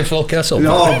were going to say Phil Kessel.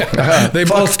 No. They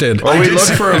both did. Well, we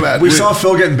looked for him we saw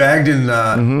Phil getting bagged in...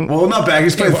 Well, not bagged.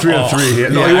 He's playing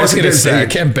 3-on-3. No, he wasn't getting say,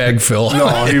 bagged. You can't bag Phil.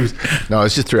 No, he was... No,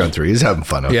 it's just 3-on-3. He's having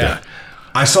fun out there.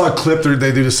 I saw a clip.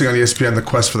 They do this thing on ESPN, the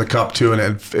Quest for the Cup, too,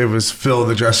 and it was Phil in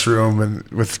the dressing room and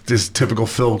with this typical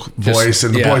Phil voice,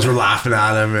 and the boys were laughing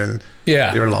at him, and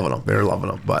they were loving him.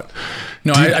 But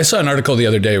no, I saw an article the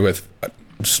other day with...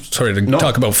 Sorry to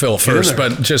talk about Phil first,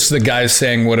 but just the guys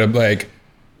saying what a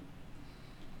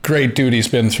great dude he's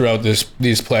been throughout these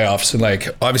playoffs. And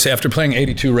obviously after playing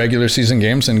 82 regular season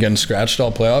games and getting scratched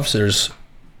all playoffs, there's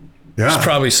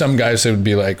probably some guys that would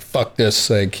be like, fuck this,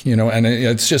 and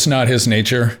it's just not his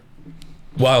nature.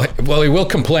 While he will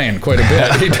complain quite a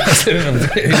bit, he does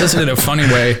it in a funny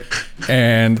way,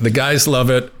 and the guys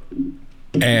love it.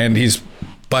 And he's,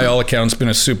 by all accounts, been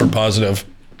a super positive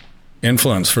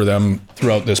influence for them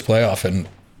throughout this playoff, and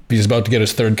he's about to get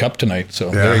his 3rd cup tonight,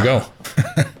 so there you go.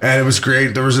 And it was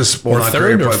great. There was this this fourth. is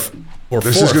going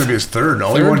to be his 3rd.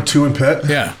 No, he won 2 in Pitt.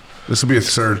 Yeah, this will be his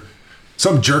 3rd.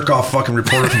 Some jerk off fucking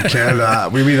reporter from Canada.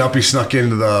 We meet up. He snuck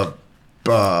into the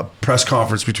press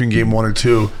conference between game 1 and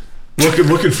 2.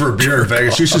 Looking for a beer in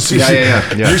Vegas. You should see.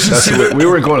 Yeah. You should see we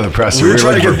weren't going to the press. We were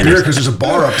trying to get beer because there's a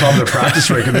bar up top of the practice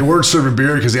rink, and they weren't serving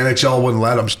beer because the NHL wouldn't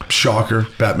let them. Shocker,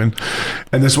 Batman.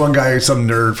 And this one guy, some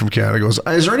nerd from Canada, goes,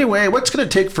 "Is there any way? What's going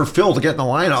to take for Phil to get in the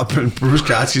lineup?" And Bruce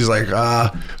Cassidy's like,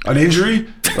 "An injury?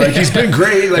 Like, he's been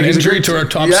great. Like, an injury to our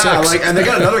top 6. And they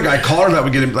got another guy, Connor, that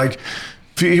would get him. Like,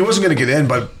 he wasn't going to get in,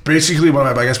 but basically,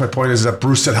 I guess my point is that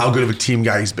Bruce said how good of a team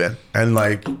guy he's been, and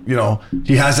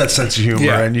he has that sense of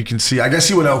humor, and you can see. I guess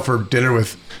he went out for dinner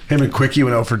with him and Quickie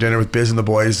went out for dinner with Biz and the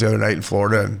boys the other night in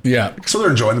Florida, and so they're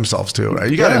enjoying themselves too,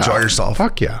 right? You got to enjoy yourself.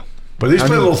 Fuck yeah! But he's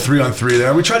playing a little 3-on-3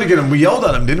 there. We tried to get him. We yelled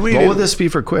at him, didn't we? What would this be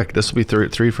for Quick? This will be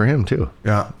 3 for him too.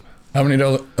 Yeah. How many?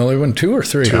 Only won 2 or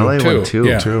 3? Only won 2.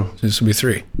 Yeah. 2. This will be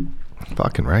 3.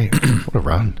 Fucking right. What a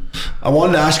run. I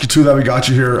wanted to ask you too that we got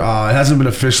you here. It hasn't been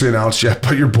officially announced yet,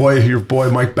 but your boy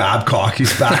Mike Babcock,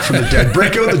 he's back from the dead.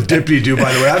 Break out the dip-you-do,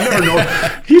 by the way. I've never known.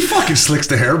 He fucking slicks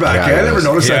the hair back. I never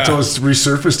noticed that until it's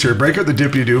resurfaced here. Break out the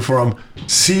dip-you-do for him.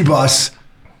 C-Bus.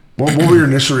 What were your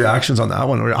initial reactions on that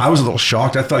one? I was a little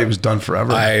shocked. I thought he was done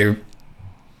forever. I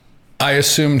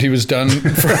assumed he was done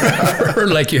forever.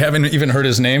 Like, you haven't even heard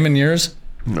his name in years?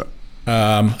 No.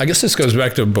 I guess this goes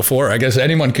back to before. I guess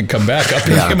anyone could come back up.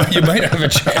 You might have a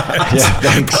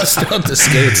chance. Bust out the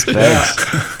skates.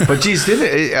 But geez,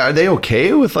 are they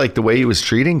okay with like the way he was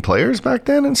treating players back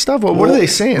then and stuff? What are they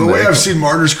saying? The way I've seen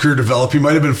Marner's career develop, he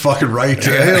might have been fucking right.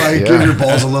 Give your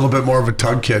balls a little bit more of a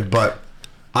tug, kid. But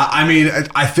I mean,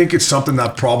 I think it's something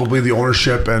that probably the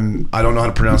ownership, and I don't know how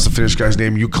to pronounce the Finnish guy's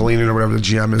name, Ukalinen or whatever the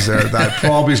GM is there, that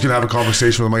probably is going to have a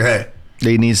conversation with him like, hey,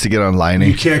 he needs to get on line.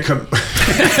 You can't come.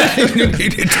 You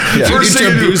need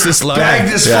to abuse this line. Bag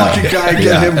this fucking guy and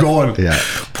get him going. Yeah.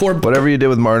 Whatever you did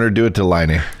with Marner, do it to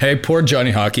Liney. Hey, poor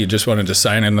Johnny Hockey just wanted to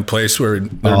sign in the place where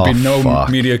there'd be no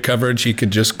media coverage. He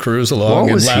could just cruise along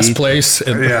in last place.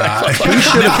 And he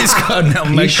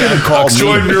should have called me.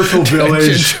 Join Muirfield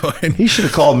Village. He should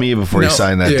have called me before he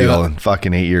signed that deal, and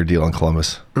fucking 8-year deal in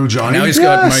Columbus. Who, Johnny? Now he's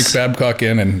got Mike Babcock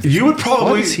in, and you would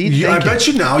probably. I bet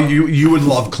you now you would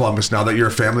love Columbus now that you're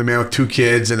a family man with 2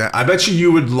 kids, and I bet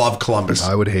you would love Columbus.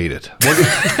 I would hate it.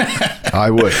 I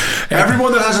would.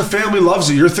 Everyone that has a family loves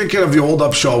it. You're thinking of the old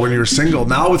Upshaw when you were single.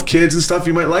 Now with kids and stuff,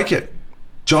 you might like it.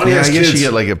 Johnny has kids. I guess you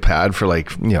get like a pad for like,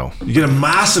 you get a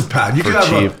massive pad. You could have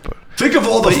cheap. Think about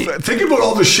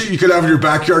all the shit you could have in your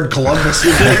backyard in Columbus.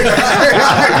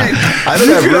 I don't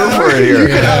have room for it here. You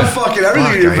could have fucking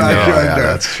everything in your backyard there.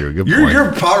 That's true. Good point.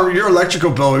 Your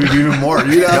electrical bill would be even more.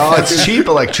 It's cheap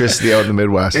electricity out in the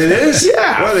Midwest. It is?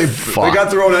 Yeah. Well, they got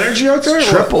their own energy out there? It's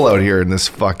triple out here in this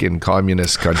fucking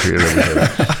communist country.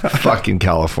 Fucking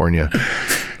California.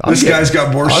 This guy's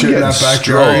got more shit in that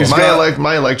backyard.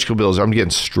 My electrical bills, I'm getting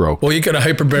stroked. Well, you got a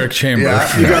hyperbaric chamber.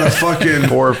 Yeah, you got a fucking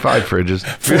 4 or 5 fridges.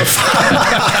 5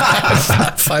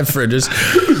 fridges.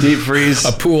 Deep freeze.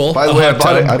 A pool. By the way, I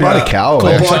bought a cow.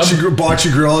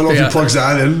 Bocce grill. I don't know if he plugs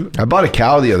that in. I bought a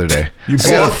cow the other day. I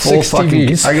got a full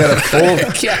TVs. I got a full.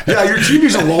 Yeah, your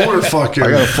TV's a lower fucking. I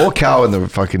got a full cow in the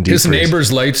fucking deep freeze. His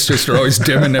neighbor's lights just are always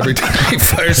dimming every time he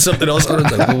fires something else on.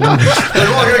 It's like, I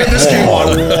gotta get this game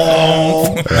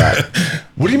on.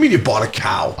 What do you mean you bought a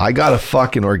cow? I got a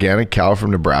fucking organic cow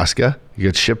from Nebraska. You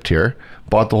get shipped here.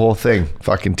 Bought the whole thing.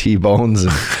 Fucking T-bones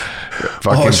and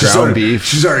fucking ground beef.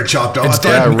 She's already chopped off. It's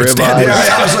done. Ribeye. Yeah,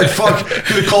 I was like, fuck.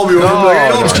 Could have called me over.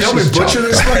 Can you help me butcher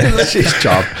this fucking thing? She's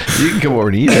chopped. You can come over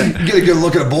and eat it. You get a good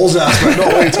look at a bull's ass, but no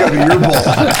way, it's got to be your bull.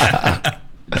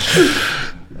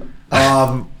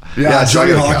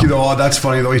 Johnny Hockey though. That's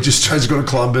funny though. He just tries to go to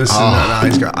Columbus.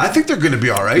 I think they're going to be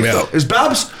all right. Though. Is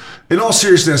Babs? In all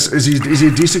seriousness, is he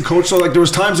a decent coach? So like, there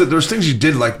was times that there's things you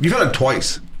did like you've had him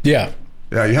twice. Yeah,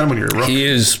 you had him when you were a rookie. He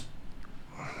is.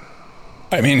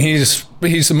 I mean, he's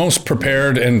the most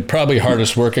prepared and probably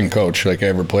hardest working coach like I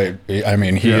ever played. I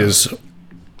mean, he is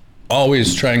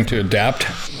always trying to adapt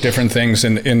different things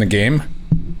in the game,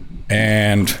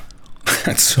 and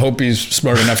let's hope he's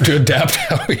smart enough to adapt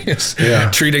how he is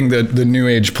treating the new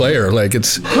age player. Like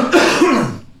it's.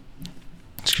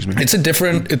 Excuse me. It's a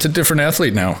different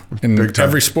athlete now in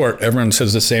every sport. Everyone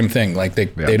says the same thing. Like they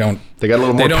don't. They got a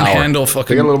little more power. They don't handle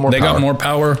fucking. They got a little more. They got more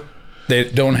power. They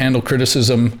don't handle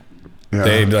criticism.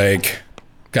 Yeah. They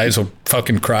guys will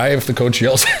fucking cry if the coach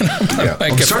yells at them.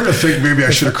 I'm starting to think maybe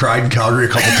I should have cried in Calgary a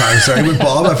couple times. With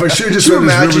Bob, if I should have just read his room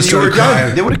and started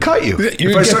crying, they would have cut you.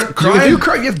 If I start crying, if you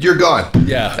cry, you're gone.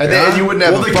 Yeah, and then you wouldn't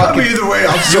have. Well, they cut me either way.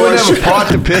 You wouldn't have a pot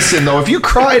to piss in though. If you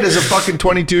cried as a fucking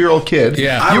 22-year-old kid,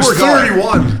 I you was were 31.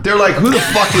 Gone. They're like, who the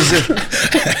fuck is it?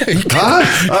 Huh?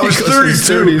 I was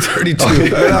 32. 32.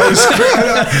 And I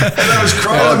was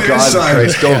crying on the inside.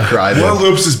 Christ, don't cry. One of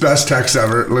Loops' best texts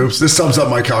ever. Loops, this sums up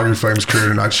my Calgary Flames career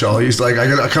in a nutshell. He's like,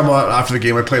 I come out after the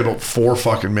game. I played about 4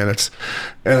 fucking minutes,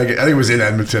 and I think it was in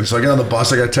Edmonton. So I get on the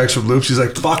bus. I got a text from Loops. He's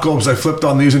like, "Fuck Loops, I flipped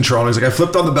on these in Toronto." He's like, "I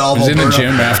flipped on the bell." He's in the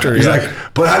gym after. He's like,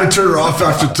 "But I had to turn her off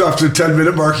after the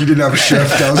 10-minute mark. He didn't have a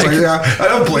shift." I was like, "Yeah, I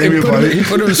don't blame you, buddy." He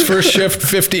put him his first shift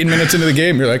 15 minutes into the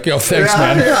game. You're like, "Yo, thanks,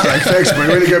 man." Yeah, like, thanks, man.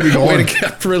 Way to get me going.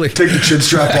 Really take the chin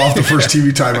strap off the first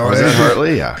TV time I was in.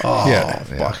 Hartley,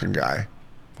 Fucking guy.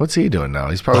 What's he doing now?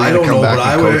 He's probably. I don't know,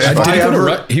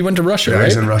 but he went to Russia, right?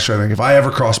 He's in Russia, I think. If I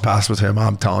ever cross paths with him,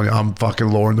 I'm telling you, I'm fucking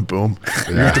lowering the boom.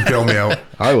 You have to bail me out.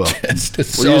 I will.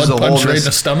 It's solid punch right in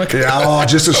the stomach. Yeah,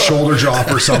 just a shoulder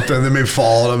drop or something. Then maybe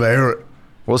fall on him.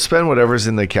 We'll spend whatever's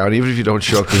in the account, even if you don't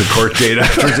show up to the court date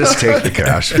after. Just take the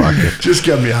cash. Fuck it. Just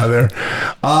get me out of there.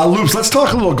 Loops, let's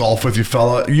talk a little golf with you,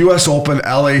 fella. U.S. Open,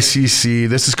 LACC.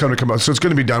 This is going to come out. So it's going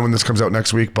to be done when this comes out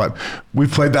next week, but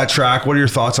we've played that track. What are your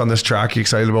thoughts on this track? You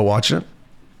excited about watching it?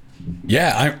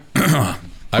 Yeah,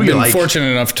 I've been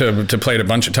fortunate enough to play it a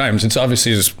bunch of times. It's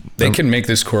obviously they can make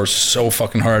this course so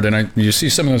fucking hard. And you see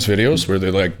some of those videos where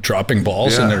they're like dropping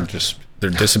balls and they're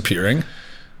disappearing.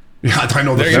 Yeah, I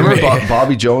know. Remember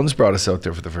Bobby Jones brought us out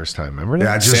there for the first time. Remember that?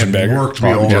 Yeah, just Sandbagger. worked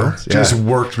me Bobby over. Jones, yeah. Just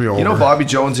worked me over. You know, Bobby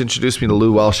Jones introduced me to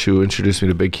Lou Welsh, who introduced me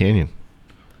to Big Canyon.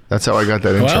 That's how I got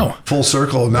that intro. Wow. Full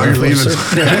circle. Now you're leaving.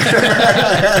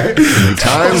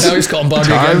 Now he's calling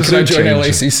Bobby again. Can I join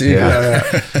LACC? Yeah,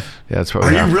 that's what.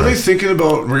 Are you really thinking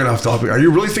about? We're gonna have topic. Are you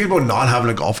really thinking about not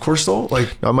having a golf course though?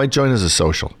 Like, No, I might join as a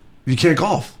social. you can't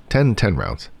golf. 10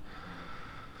 rounds.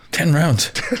 10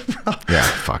 rounds. Yeah,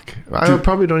 fuck. I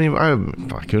probably don't even.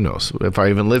 Fuck, who knows if I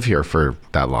even live here for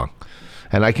that long.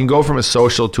 And I can go from a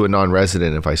social to a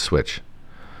non-resident if I switch.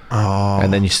 Oh.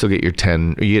 And then you still get your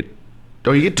 10. Do you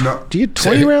get 20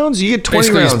 So rounds? You get 20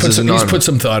 Basically, rounds as a he's put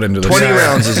some thought into this. 20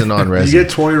 rounds as a non-resident. You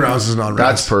get 20 rounds as a non-resident.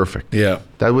 That's perfect. Yeah.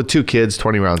 That with 2 kids,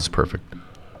 20 rounds is perfect.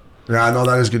 Yeah, I know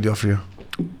that is a good deal for you.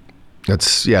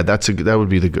 That would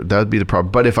be the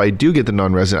problem. But if I do get the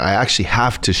non-resident, I actually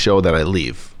have to show that I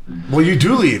leave. Well, you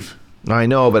do leave. I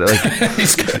know, but like,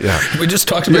 We just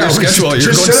talked about your schedule. You're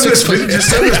just going send 6 him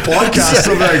this podcast.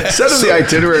 So like, send him the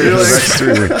itinerary for the next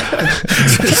 3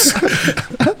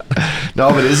 weeks.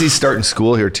 No, but Izzy's starting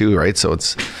school here too, right? So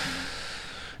it's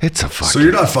a fucking. So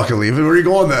you're not fucking leaving. Where are you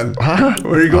going then? Huh?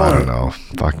 Where are you going? I don't know.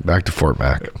 Fuck, back to Fort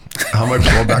Mac. How am I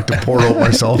going back to Port Oak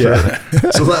myself? So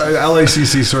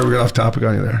LACC. Sorry, we got off topic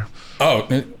on you there. Oh,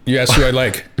 you asked who I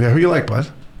like. Yeah, who you like, bud?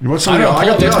 You want some? I don't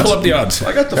know. Let's Pull up the odds.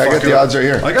 I got the odds right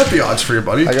here. I got the odds for you,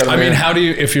 buddy. I mean, how do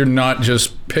you, if you're not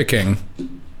just picking,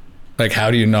 like, how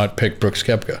do you not pick Brooks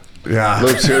Koepka? Yeah.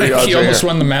 Luke's here, the odds He right almost here.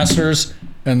 won the Masters,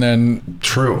 and then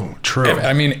True.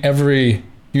 I mean, he's going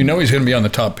to be on the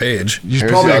top page. He's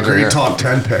Here's probably the a odds right great here. top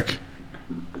 10 pick.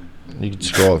 You can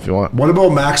scroll if you want. What about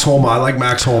Max Homa? I like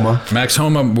Max Homa. Max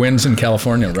Homa wins in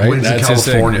California, right? Wins in his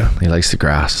thing. California. He likes the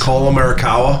grass. Colin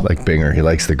Morikawa. Like Binger, he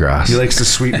likes the grass. He likes the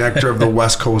sweet nectar of the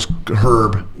West Coast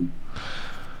herb.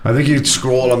 I think you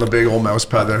scroll on the big old mouse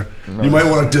pad there. You might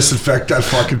want to disinfect that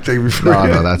fucking thing before.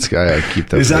 No, that's guy. I keep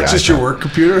that. Is for that the just iPad. your work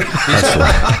computer?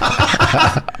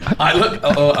 I look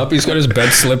up. He's got his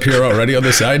bed slip here already on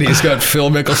the side. He's got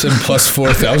Phil Mickelson plus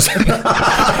 4,000.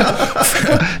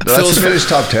 Let's finish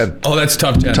top 10. Oh, that's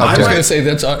top 10. Top I was 10. going to say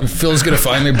that's Phil's going to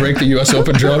finally break the U.S.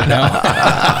 Open drought now.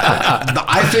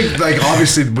 I think, like,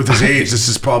 obviously with his age, this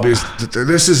is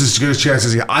as good a chance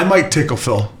as he. I might tickle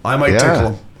Phil. I might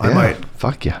tickle him. I might.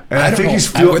 Fuck yeah. And I think don't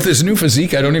he's know. With his new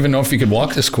physique, I don't even know if he could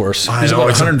walk this course. He's about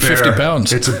 150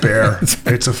 pounds. It's a bear.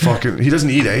 It's a fucking. He doesn't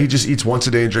eat. He just eats once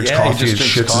a day and drinks Yeah, he coffee and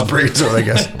just shits drinks his brains out, I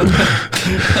guess.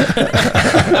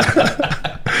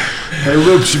 Hey,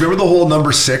 Loops, you remember the hole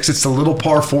number 6? It's the little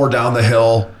par 4 down the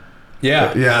hill.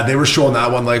 Yeah. Yeah, they were showing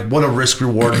that one. Like, what a risk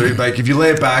reward. Like, if you lay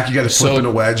it back, you got to flip in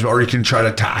a wedge, or you can try to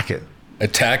attack it.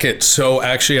 Attack it. So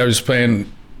actually, I was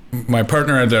playing. My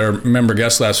partner had our member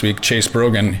guest last week, Chase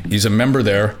Brogan. He's a member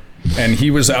there, and he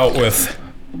was out with.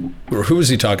 Or who was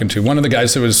he talking to? One of the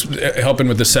guys that was helping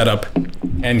with the setup,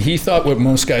 and he thought what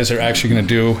most guys are actually going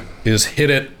to do is hit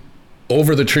it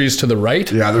over the trees to the right.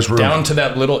 Yeah, there's room. Down to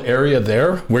that little area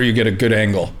there where you get a good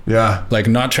angle. Yeah. Like,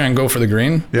 not try and go for the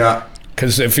green. Yeah.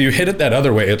 Because if you hit it that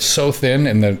other way, it's so thin,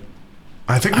 and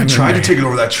I think we tried to take it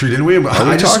over that tree, didn't we?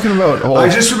 I just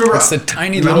remember it's the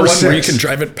tiny little one where you can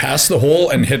drive it past the hole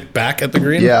and hit back at the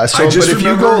green. Yeah. So, but if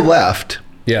you go left,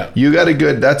 yeah, you got a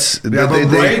good. That's right.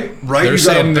 You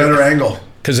got a better angle.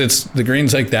 Because it's the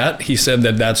greens like that. He said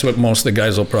that's what most of the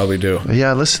guys will probably do.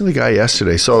 Yeah. Listen to the guy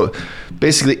yesterday. So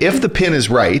basically, if the pin is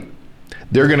right,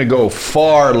 they're going to go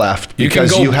far left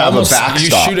because you have a backstop. You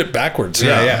shoot it backwards.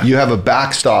 Yeah. You have a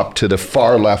backstop to the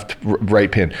far left right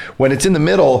pin. When it's in the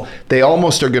middle, they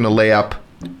almost are going to lay up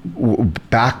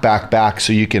back,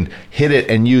 so you can hit it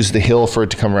and use the hill for it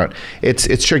to come around.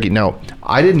 It's tricky. Now,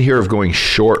 I didn't hear of going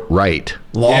short right.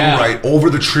 Long right, over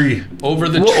the tree. Over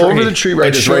the tree. Over the tree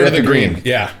right is right at the green.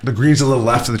 Yeah. The green's a little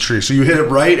left of the tree. So you hit it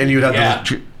right and you'd have the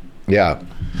tree. Yeah.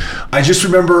 I just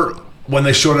remember when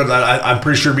they showed it, I'm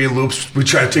pretty sure me and Loops, we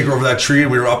tried to take her over that tree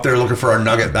and we were up there looking for our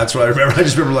nugget. That's what I remember. I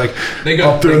just remember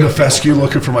up there in the fescue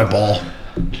looking for my ball.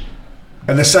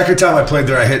 And the second time I played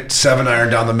there, I hit 7-iron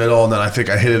down the middle, and then I think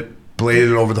I bladed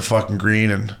it over the fucking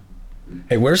green. And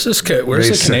hey, where's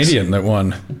the Canadian that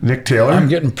won? Nick Taylor. I'm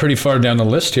getting pretty far down the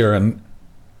list here, and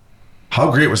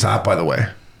how great was that, by the way?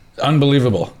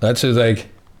 Unbelievable. That's like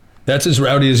That's as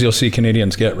rowdy as you'll see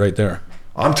Canadians get right there.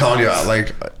 I'm telling you,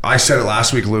 like I said it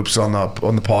last week, Loops, on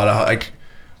the pod. Like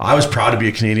I was proud to be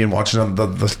a Canadian watching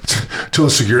till the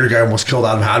security guy almost killed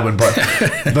Adam Hadwin. But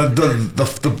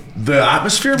the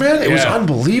atmosphere, man, it was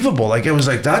unbelievable. Like it was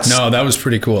like that was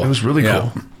pretty cool. It was really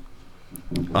cool.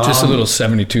 Just a little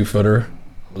 72-footer.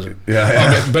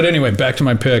 Yeah. Okay, but anyway, back to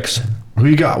my picks. Who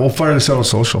you got? We'll fire this out on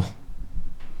social.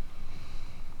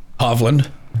 Hovland,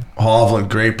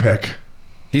 great pick.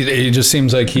 He just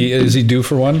seems like is he due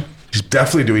for one? He's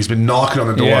definitely due. He's been knocking on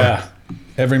the door. Yeah.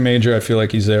 Every major, I feel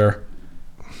like he's there.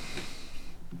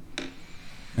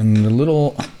 And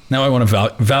now I want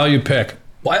a value pick.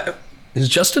 Why is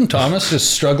Justin Thomas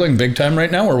just struggling big time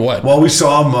right now, or what? Well, we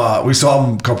saw him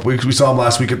a couple weeks. We saw him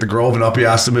last week at the Grove, and Uppy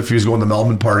asked him if he was going to the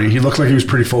Melbourne party. He looked like he was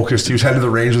pretty focused. He was heading to the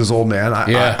range with his old man.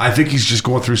 I think he's just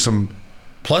going through some.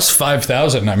 Plus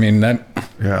 5,000. I mean that.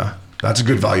 Yeah, that's a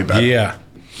good value bet. Yeah,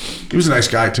 he was a nice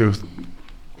guy too.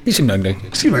 He seemed like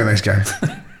a nice guy.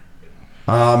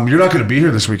 You're not going to be here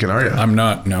this weekend, are you? I'm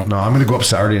not. No. No, I'm going to go up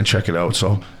Saturday and check it out.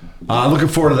 So, looking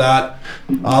forward to that.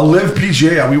 Live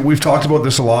PGA. We've talked about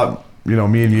this a lot. You know,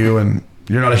 me and you, and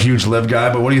you're not a huge live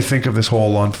guy, but what do you think of this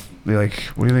whole what do you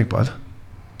think, bud?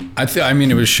 I mean,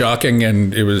 it was shocking,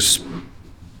 and it was.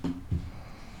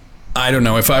 I don't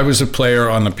know. If I was a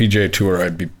player on the PGA Tour,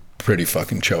 I'd be pretty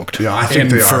fucking choked. Yeah, I think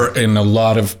they are. In a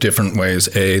lot of different ways.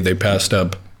 They passed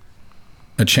up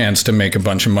a chance to make a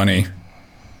bunch of money.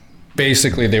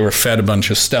 Basically, they were fed a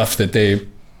bunch of stuff that they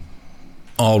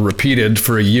all repeated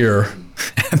for a year,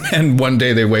 and then one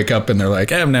day they wake up and they're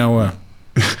like, "I'm now."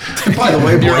 By the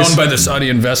way, boys, you're owned by the Saudi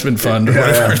investment fund or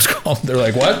whatever it's called. They're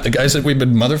like, "What? The guy said we've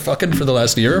been motherfucking for the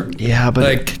last year?" Yeah, but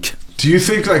like, do you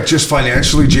think just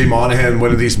financially, Jay Monahan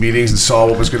went to these meetings and saw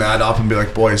what was going to add up and be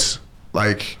like, "Boys,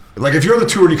 like if you're on the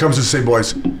tour and he comes and say,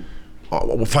 boys."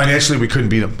 Well, financially, we couldn't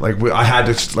beat him. I had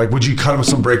to. Would you cut him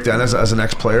some break then as an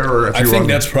ex-player, or if you? I think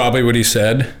that's probably what he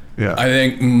said. Yeah. I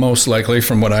think most likely,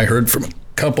 from what I heard from a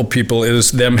couple people,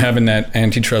 is them having that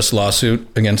antitrust lawsuit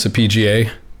against the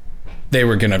PGA. They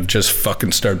were gonna just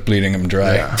fucking start bleeding him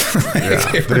dry. Yeah. They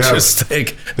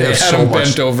had him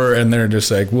bent over, and they're just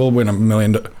like, "We'll win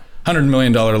 $100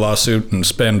 million lawsuit and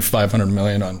spend $500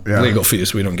 million on legal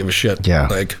fees. We don't give a shit." Yeah.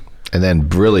 And then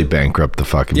really bankrupt the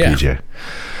fucking PGA.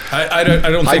 I don't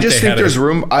think I just think there's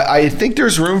room. I think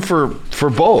there's room for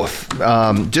both.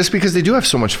 Just because they do have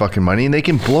so much fucking money and they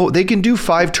can do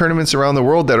 5 tournaments around the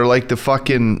world that are like the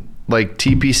fucking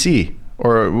TPC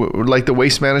or like the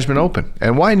Waste Management Open.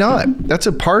 And why not? That's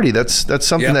a party. That's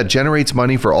something that generates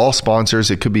money for all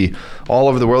sponsors. It could be all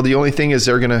over the world. The only thing is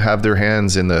they're going to have their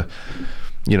hands in the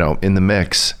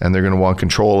mix, and they're going to want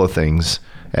control of things.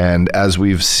 And as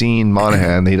we've seen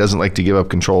Monahan, he doesn't like to give up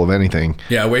control of anything.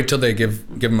 Yeah, wait till they give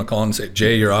him a call and say,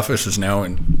 "Jay, your office is now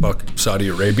in Saudi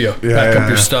Arabia. Back up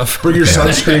your stuff. Bring your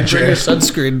sunscreen, Jay. Bring your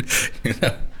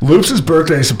sunscreen." Loops'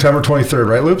 birthday is September 23rd,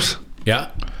 right, Loops? Yeah.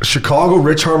 Chicago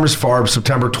Rich Harmer's Farm,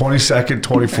 September 22nd,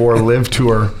 24, Live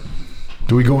Tour.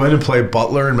 Do we go in and play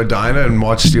Butler and Medina and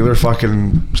watch Steeler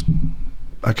fucking...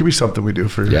 That could be something we do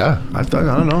for... Yeah. I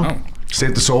don't know. Oh. Stay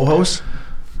at the Soul House?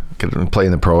 Get to play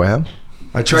in the Pro-Am?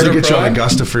 I tried to get you on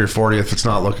Augusta for your 40th. It's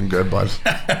not looking good, bud.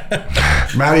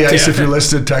 Matty Ice, if you're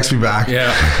listed, text me back.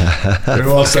 Yeah.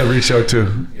 Who else I reach out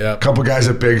to? Yeah. A couple guys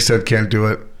at Big said can't do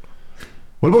it.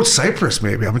 What about Cyprus,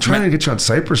 maybe? I've been trying to get you on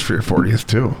Cyprus for your 40th,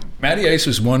 too. Matty Ice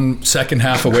was one second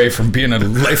half away from being a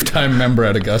lifetime member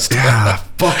at Augusta. Yeah,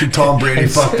 fucking Tom Brady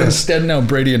fucked us. Instead, now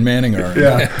Brady and Manning are.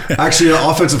 Yeah. Actually, the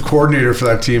offensive coordinator for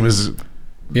that team is...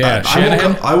 Yeah,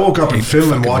 Shanahan. I woke up in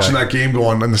Finland watching that game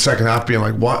going in the second half being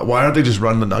like, why aren't they just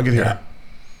running the nugget here?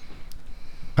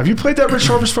 Have you played that Rich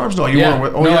Harvest Farms? No, you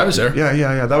weren't. Oh, I was there.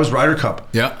 Yeah. That was Ryder Cup.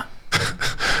 Yeah.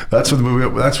 That's when we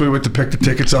went to pick the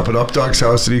tickets up at Updog's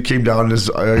house, and he came down in his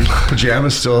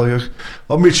pajamas still. He goes,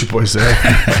 "I'll meet you boys there."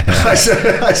 I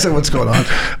said, "What's going on?"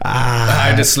 I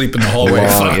had to sleep in the hallway.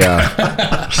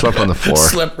 Yeah. Slept on the floor.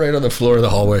 Slept right on the floor of the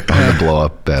hallway. On the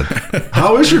blow-up bed.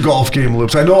 How is your golf game,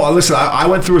 Loops? I know. Listen, I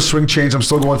went through a swing change. I'm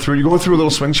still going through. You going through a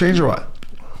little swing change or what?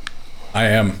 I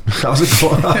am. How's it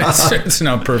going? It's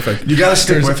not perfect. You got to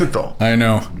stick with it, though. I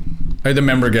know. I had the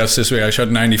member guest this week. I shot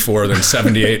 94, then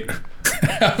 78.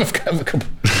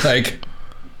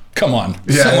 Come on.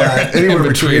 Yeah, anywhere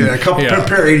between a couple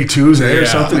pair 82s, or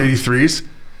something, 83s.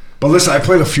 But listen, I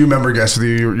played a few member guests with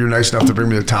you. You're nice enough to bring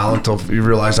me the talent until you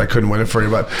realized I couldn't win it for you.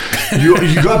 But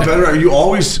you got better. You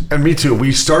always, and me too,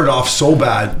 we started off so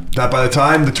bad that by the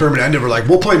time the tournament ended, we're like,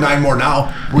 we'll play 9 more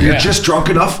now. Where you're just drunk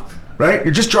enough. Right,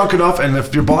 you're just drunk enough, and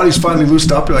if your body's finally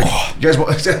loosened up, you're like, you guys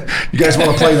want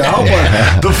to play now?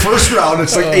 But the first round,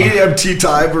 it's like 8 a.m. tea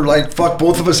time. We're like, fuck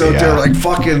both of us out there, like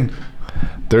fucking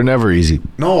They're never easy.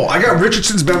 No, I got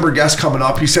Richardson's member guest coming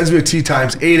up. He sends me a tee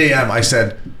times, 8 a.m. I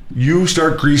said, you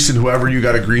start greasing whoever you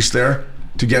got to grease there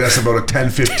to get us about a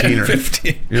 10-15. 10-15.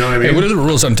 You know what I mean? Hey, what are the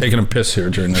rules on taking a piss here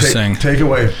during this thing? Take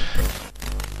away.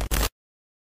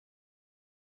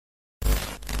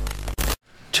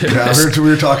 Yeah, we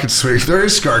were talking swings. There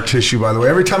is scar tissue, by the way.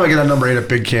 Every time I get on number 8 at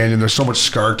Big Canyon, there's so much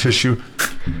scar tissue.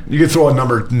 You can throw a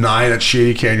number 9 at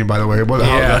Shady Canyon, by the way.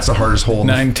 That's the hardest hole.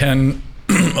 9, 10,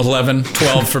 11,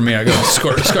 12 for me. I got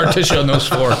scar tissue on those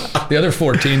 4. The other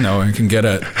 14, though, I can get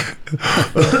at.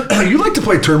 You like to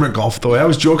play tournament golf, though. I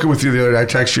was joking with you the other day. I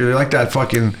texted you. You're like that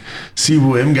fucking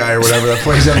Siwoo Im guy or whatever that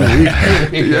plays every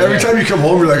week. Yeah, every time you come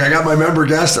home, you're like, I got my member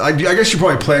guest. I guess you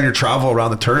probably plan your travel around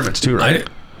the tournaments, too, right?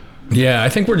 I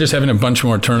think we're just having a bunch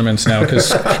more tournaments now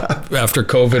because after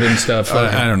COVID and stuff,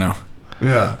 I don't know.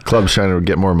 Yeah. Club's trying to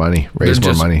get more money, raise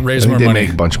more money. They make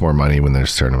a bunch more money when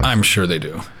there's tournaments. I'm sure they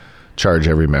do. Charge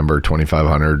every member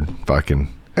 $2,500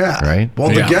 fucking. Yeah. Right? Well,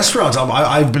 the guest rounds,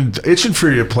 I've been itching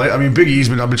for you to play. I mean,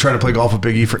 I've been trying to play golf with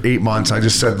Big E for 8 months. I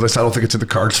just said, listen, I don't think it's in the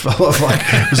cards, fella.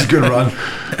 It was a good run.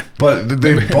 But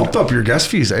they bumped up your guest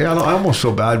fees. I almost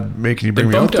feel bad making you bring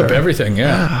me out there. They bumped up everything,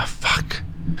 yeah. Fuck.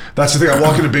 That's the thing. I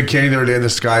walk into Big Canyon the other day and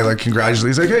this guy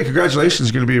congratulates. He's like, hey,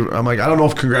 congratulations. Going to be. I'm like, I don't know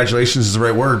if congratulations is the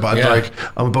right word, but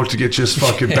I'm about to get just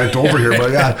fucking bent over here.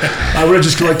 But I would have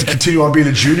just like to continue on being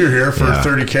a junior here for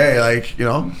 $30K.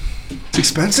 It's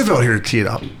expensive out here to tee it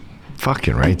up.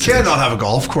 Fucking right. You can't not have a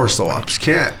golf course though. I just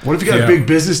can't. What if you got a big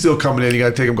business deal coming in? You got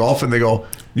to take them golfing. They go,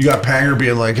 you got Panger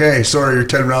being like, hey, sorry, your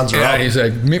 10 rounds are up. Yeah, he's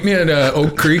like, meet me at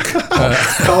Oak Creek.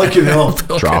 Pelican Hill.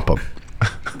 Drop them.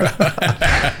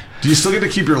 Do you still get to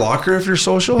keep your locker if you're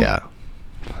social? Yeah.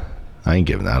 I ain't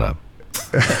giving that up.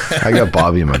 I got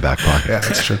Bobby in my back pocket. Yeah,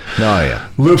 that's true. No, yeah.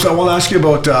 Loops, I want to ask you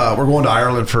about, we're going to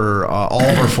Ireland for all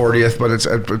of our 40th, but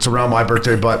it's around my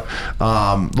birthday, but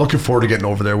looking forward to getting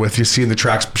over there with you, seeing the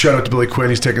tracks. Shout out to Billy Quinn.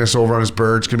 He's taking us over on his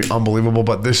bird. It's going to be unbelievable,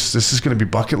 but this is going to be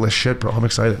bucket list shit, bro. I'm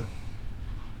excited.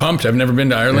 Pumped. I've never been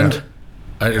to Ireland. Yeah.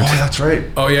 That's right.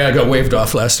 Oh, yeah, I got waved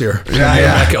off last year.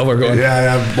 Yeah. We're going.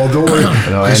 Yeah. Well, don't worry.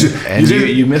 No, and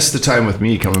you missed the time with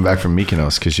me coming back from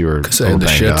Mykonos because you were I had the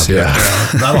shits,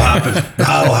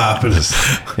 That'll happen.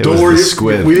 Don't worry.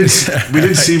 Squid. We didn't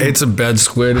see. It's a bad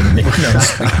squid in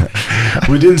Mykonos.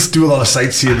 We didn't do a lot of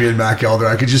sightseeing me and Mac Elder.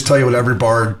 I could just tell you what every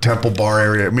temple bar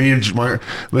area.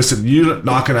 Listen, you're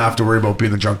not going to have to worry about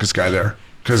being the drunkest guy there.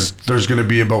 Because there's going to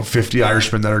be about 50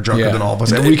 Irishmen that are drunker than all of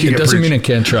us. And it doesn't mean it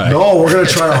can't try. No, we're going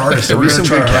to try our hardest. There'll be some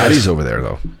good caddies over there,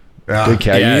 though. Yeah. Good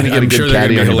caddy. Yeah, You're going to get a good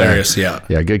caddy on your back.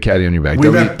 Yeah, good caddy on your back.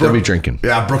 They'll be drinking.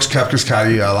 Yeah, Brooks Koepka's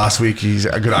caddy last week. He's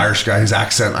a good Irish guy. His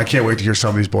accent. I can't wait to hear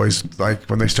some of these boys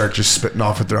when they start just spitting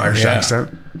off with their Irish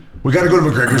accent. We got to go to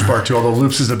McGregor's bar too, although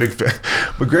Loops is a big fan.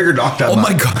 McGregor knocked that. Oh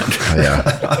my God.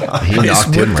 Yeah. He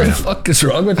knocked him right. What the fuck is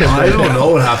wrong with him? I don't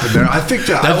know what happened there. I think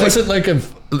that wasn't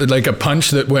like a punch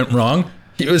that went wrong.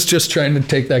 He was just trying to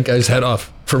take that guy's head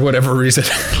off for whatever reason.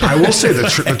 I will say the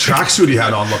tracksuit he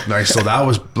had on looked nice, so that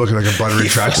was looking like a buttery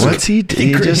tracksuit. What's he do?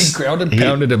 He ground and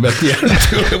pounded him at the end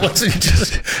too. It wasn't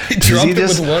he dropped it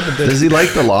with one. Does he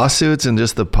like the lawsuits and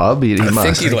just the pub? He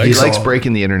likes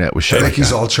breaking the the with shit. I think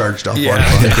he's all charged up. Yeah.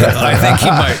 I think he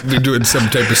might be doing some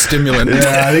type of stimulant.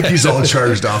 Yeah, I think he's all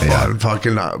charged up on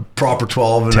fucking proper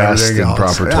 12 and everything else.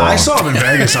 Proper 12. Yeah, I saw him in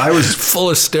Vegas. I was full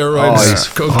of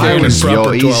steroids, cocaine, and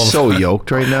proper 12. He's so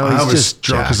yoked right now. I was just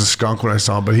drunk as a skunk when I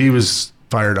saw him, but he was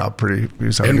fired up pretty. He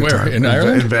was having a good time. In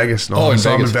Ireland? In Vegas. No, I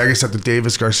saw him in Vegas at the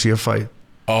Davis Garcia fight.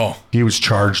 Oh. He was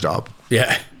charged up.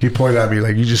 Yeah. He pointed at me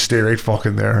like, you just stay right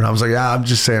fucking there. And I was like, yeah, I'm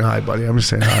just saying hi, buddy. I'm just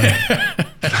saying hi.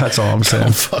 That's all I'm saying.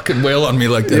 Don't fucking wail on me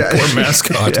like that poor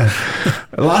mascot.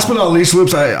 Last but not least,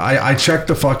 Loops, I checked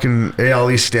the fucking AL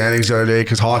East standings the other day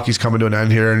because hockey's coming to an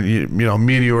end here. And, you know,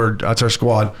 me and you that's our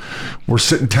squad. We're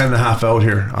sitting 10.5 out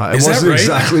here. I wasn't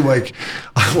exactly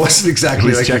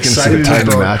like excited about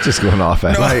the matches going off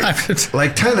at.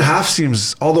 Like 10.5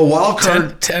 seems, although wild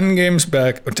card. 10 games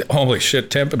back. Holy shit.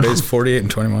 Tampa Bay's 48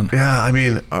 and 21. Yeah, I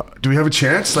mean, do we have a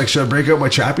chance? Like, should I break out my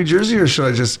Chappie jersey or should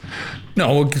I just...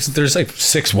 No, there's like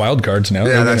 6 wild cards now.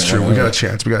 Yeah, that's true. We got a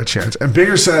chance. And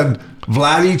Bigger said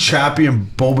Vladdy, Chappie, and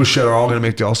Bobuchet are all going to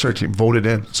make the All-Star team. Voted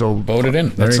in. So voted in.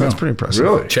 There you go. That's pretty impressive.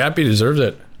 Really? Chappie deserves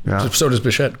it. Yeah. So does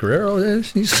Bichette. Guerrero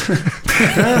is. He's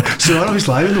he's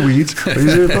lying in the weeds.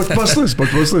 He's a bust loose.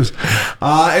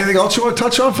 Anything else you want to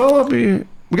touch on, fella? We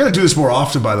got to do this more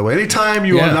often, by the way. Anytime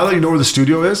you want, now that you know where the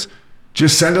studio is,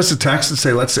 just send us a text and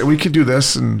say, we could do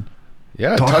this and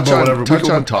touch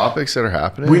on topics that are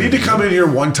happening. We need to come in here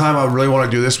one time. I really want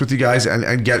to do this with you guys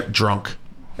and get drunk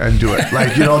and do it.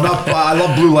 Like, you know, I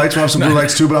love Blue Lights. We'll have some Blue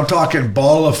Lights too, but I'm talking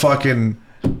bottle of fucking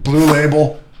Blue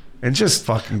Label, and just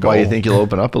fucking go. Why, you think you'll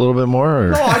open up a little bit more? Or?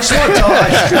 No, I just want to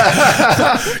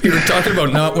tell. You were talking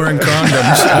about not wearing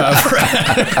condoms.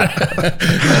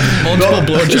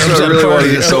 Multiple blowjobs at a party.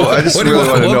 I just really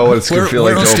want to know what it's going to feel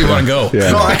like. Where else do you want to go?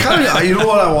 Yeah. No, I kind of, you know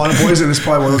what I want, boys, and it's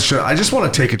probably one of those shit. I just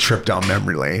want to take a trip down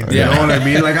memory lane. You know what I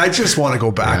mean? Like, I just want to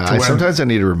go back to when. Sometimes I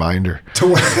need a reminder.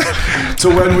 To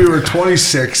when we were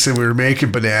 26 and we were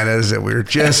making bananas and we were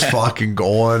just fucking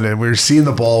going and we were seeing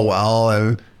the ball well,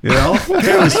 and you know,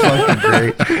 it was fucking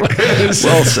great.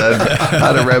 Well said.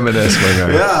 How to reminisce, my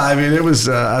guy. Yeah, I mean, it was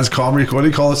as Comrie, what do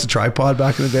you call this, a tripod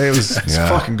back in the day? It's a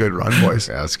fucking good run, boys.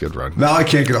 Yeah, it's a good run. Now I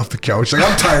can't get off the couch. Like,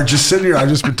 I'm tired just sitting here. I've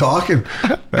just been talking.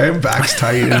 My back's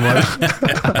tight and what.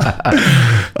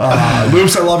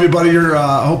 Loops, I love you, buddy.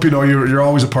 I hope you know you're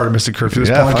always a part of Mystic Curfew.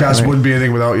 This podcast wouldn't be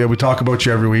anything without you. We talk about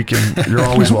you every week, and you're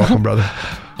always welcome, brother.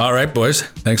 All right, boys.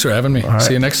 Thanks for having me.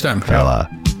 See you next time. Fella.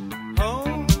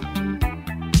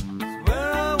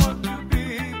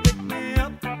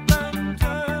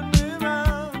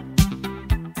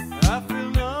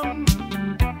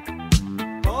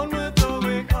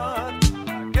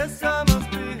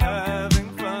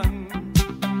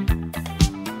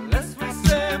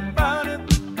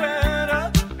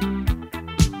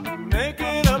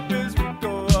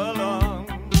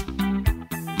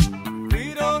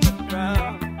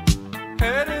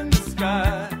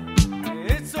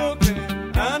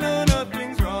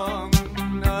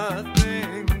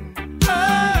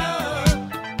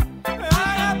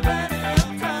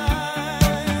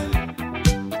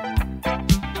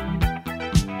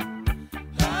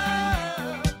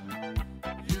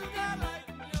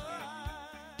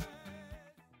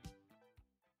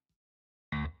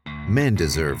 Men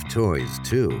deserve toys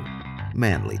too,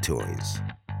 manly toys.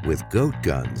 With Goat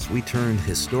Guns, we turned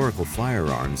historical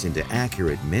firearms into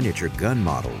accurate miniature gun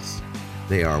models.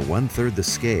 They are 1/3 the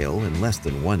scale and less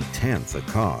than 1/10 the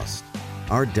cost.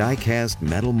 Our die-cast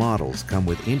metal models come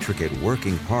with intricate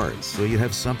working parts, so you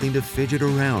have something to fidget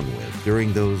around with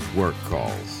during those work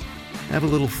calls. Have a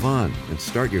little fun and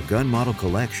start your gun model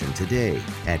collection today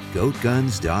at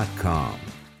goatguns.com.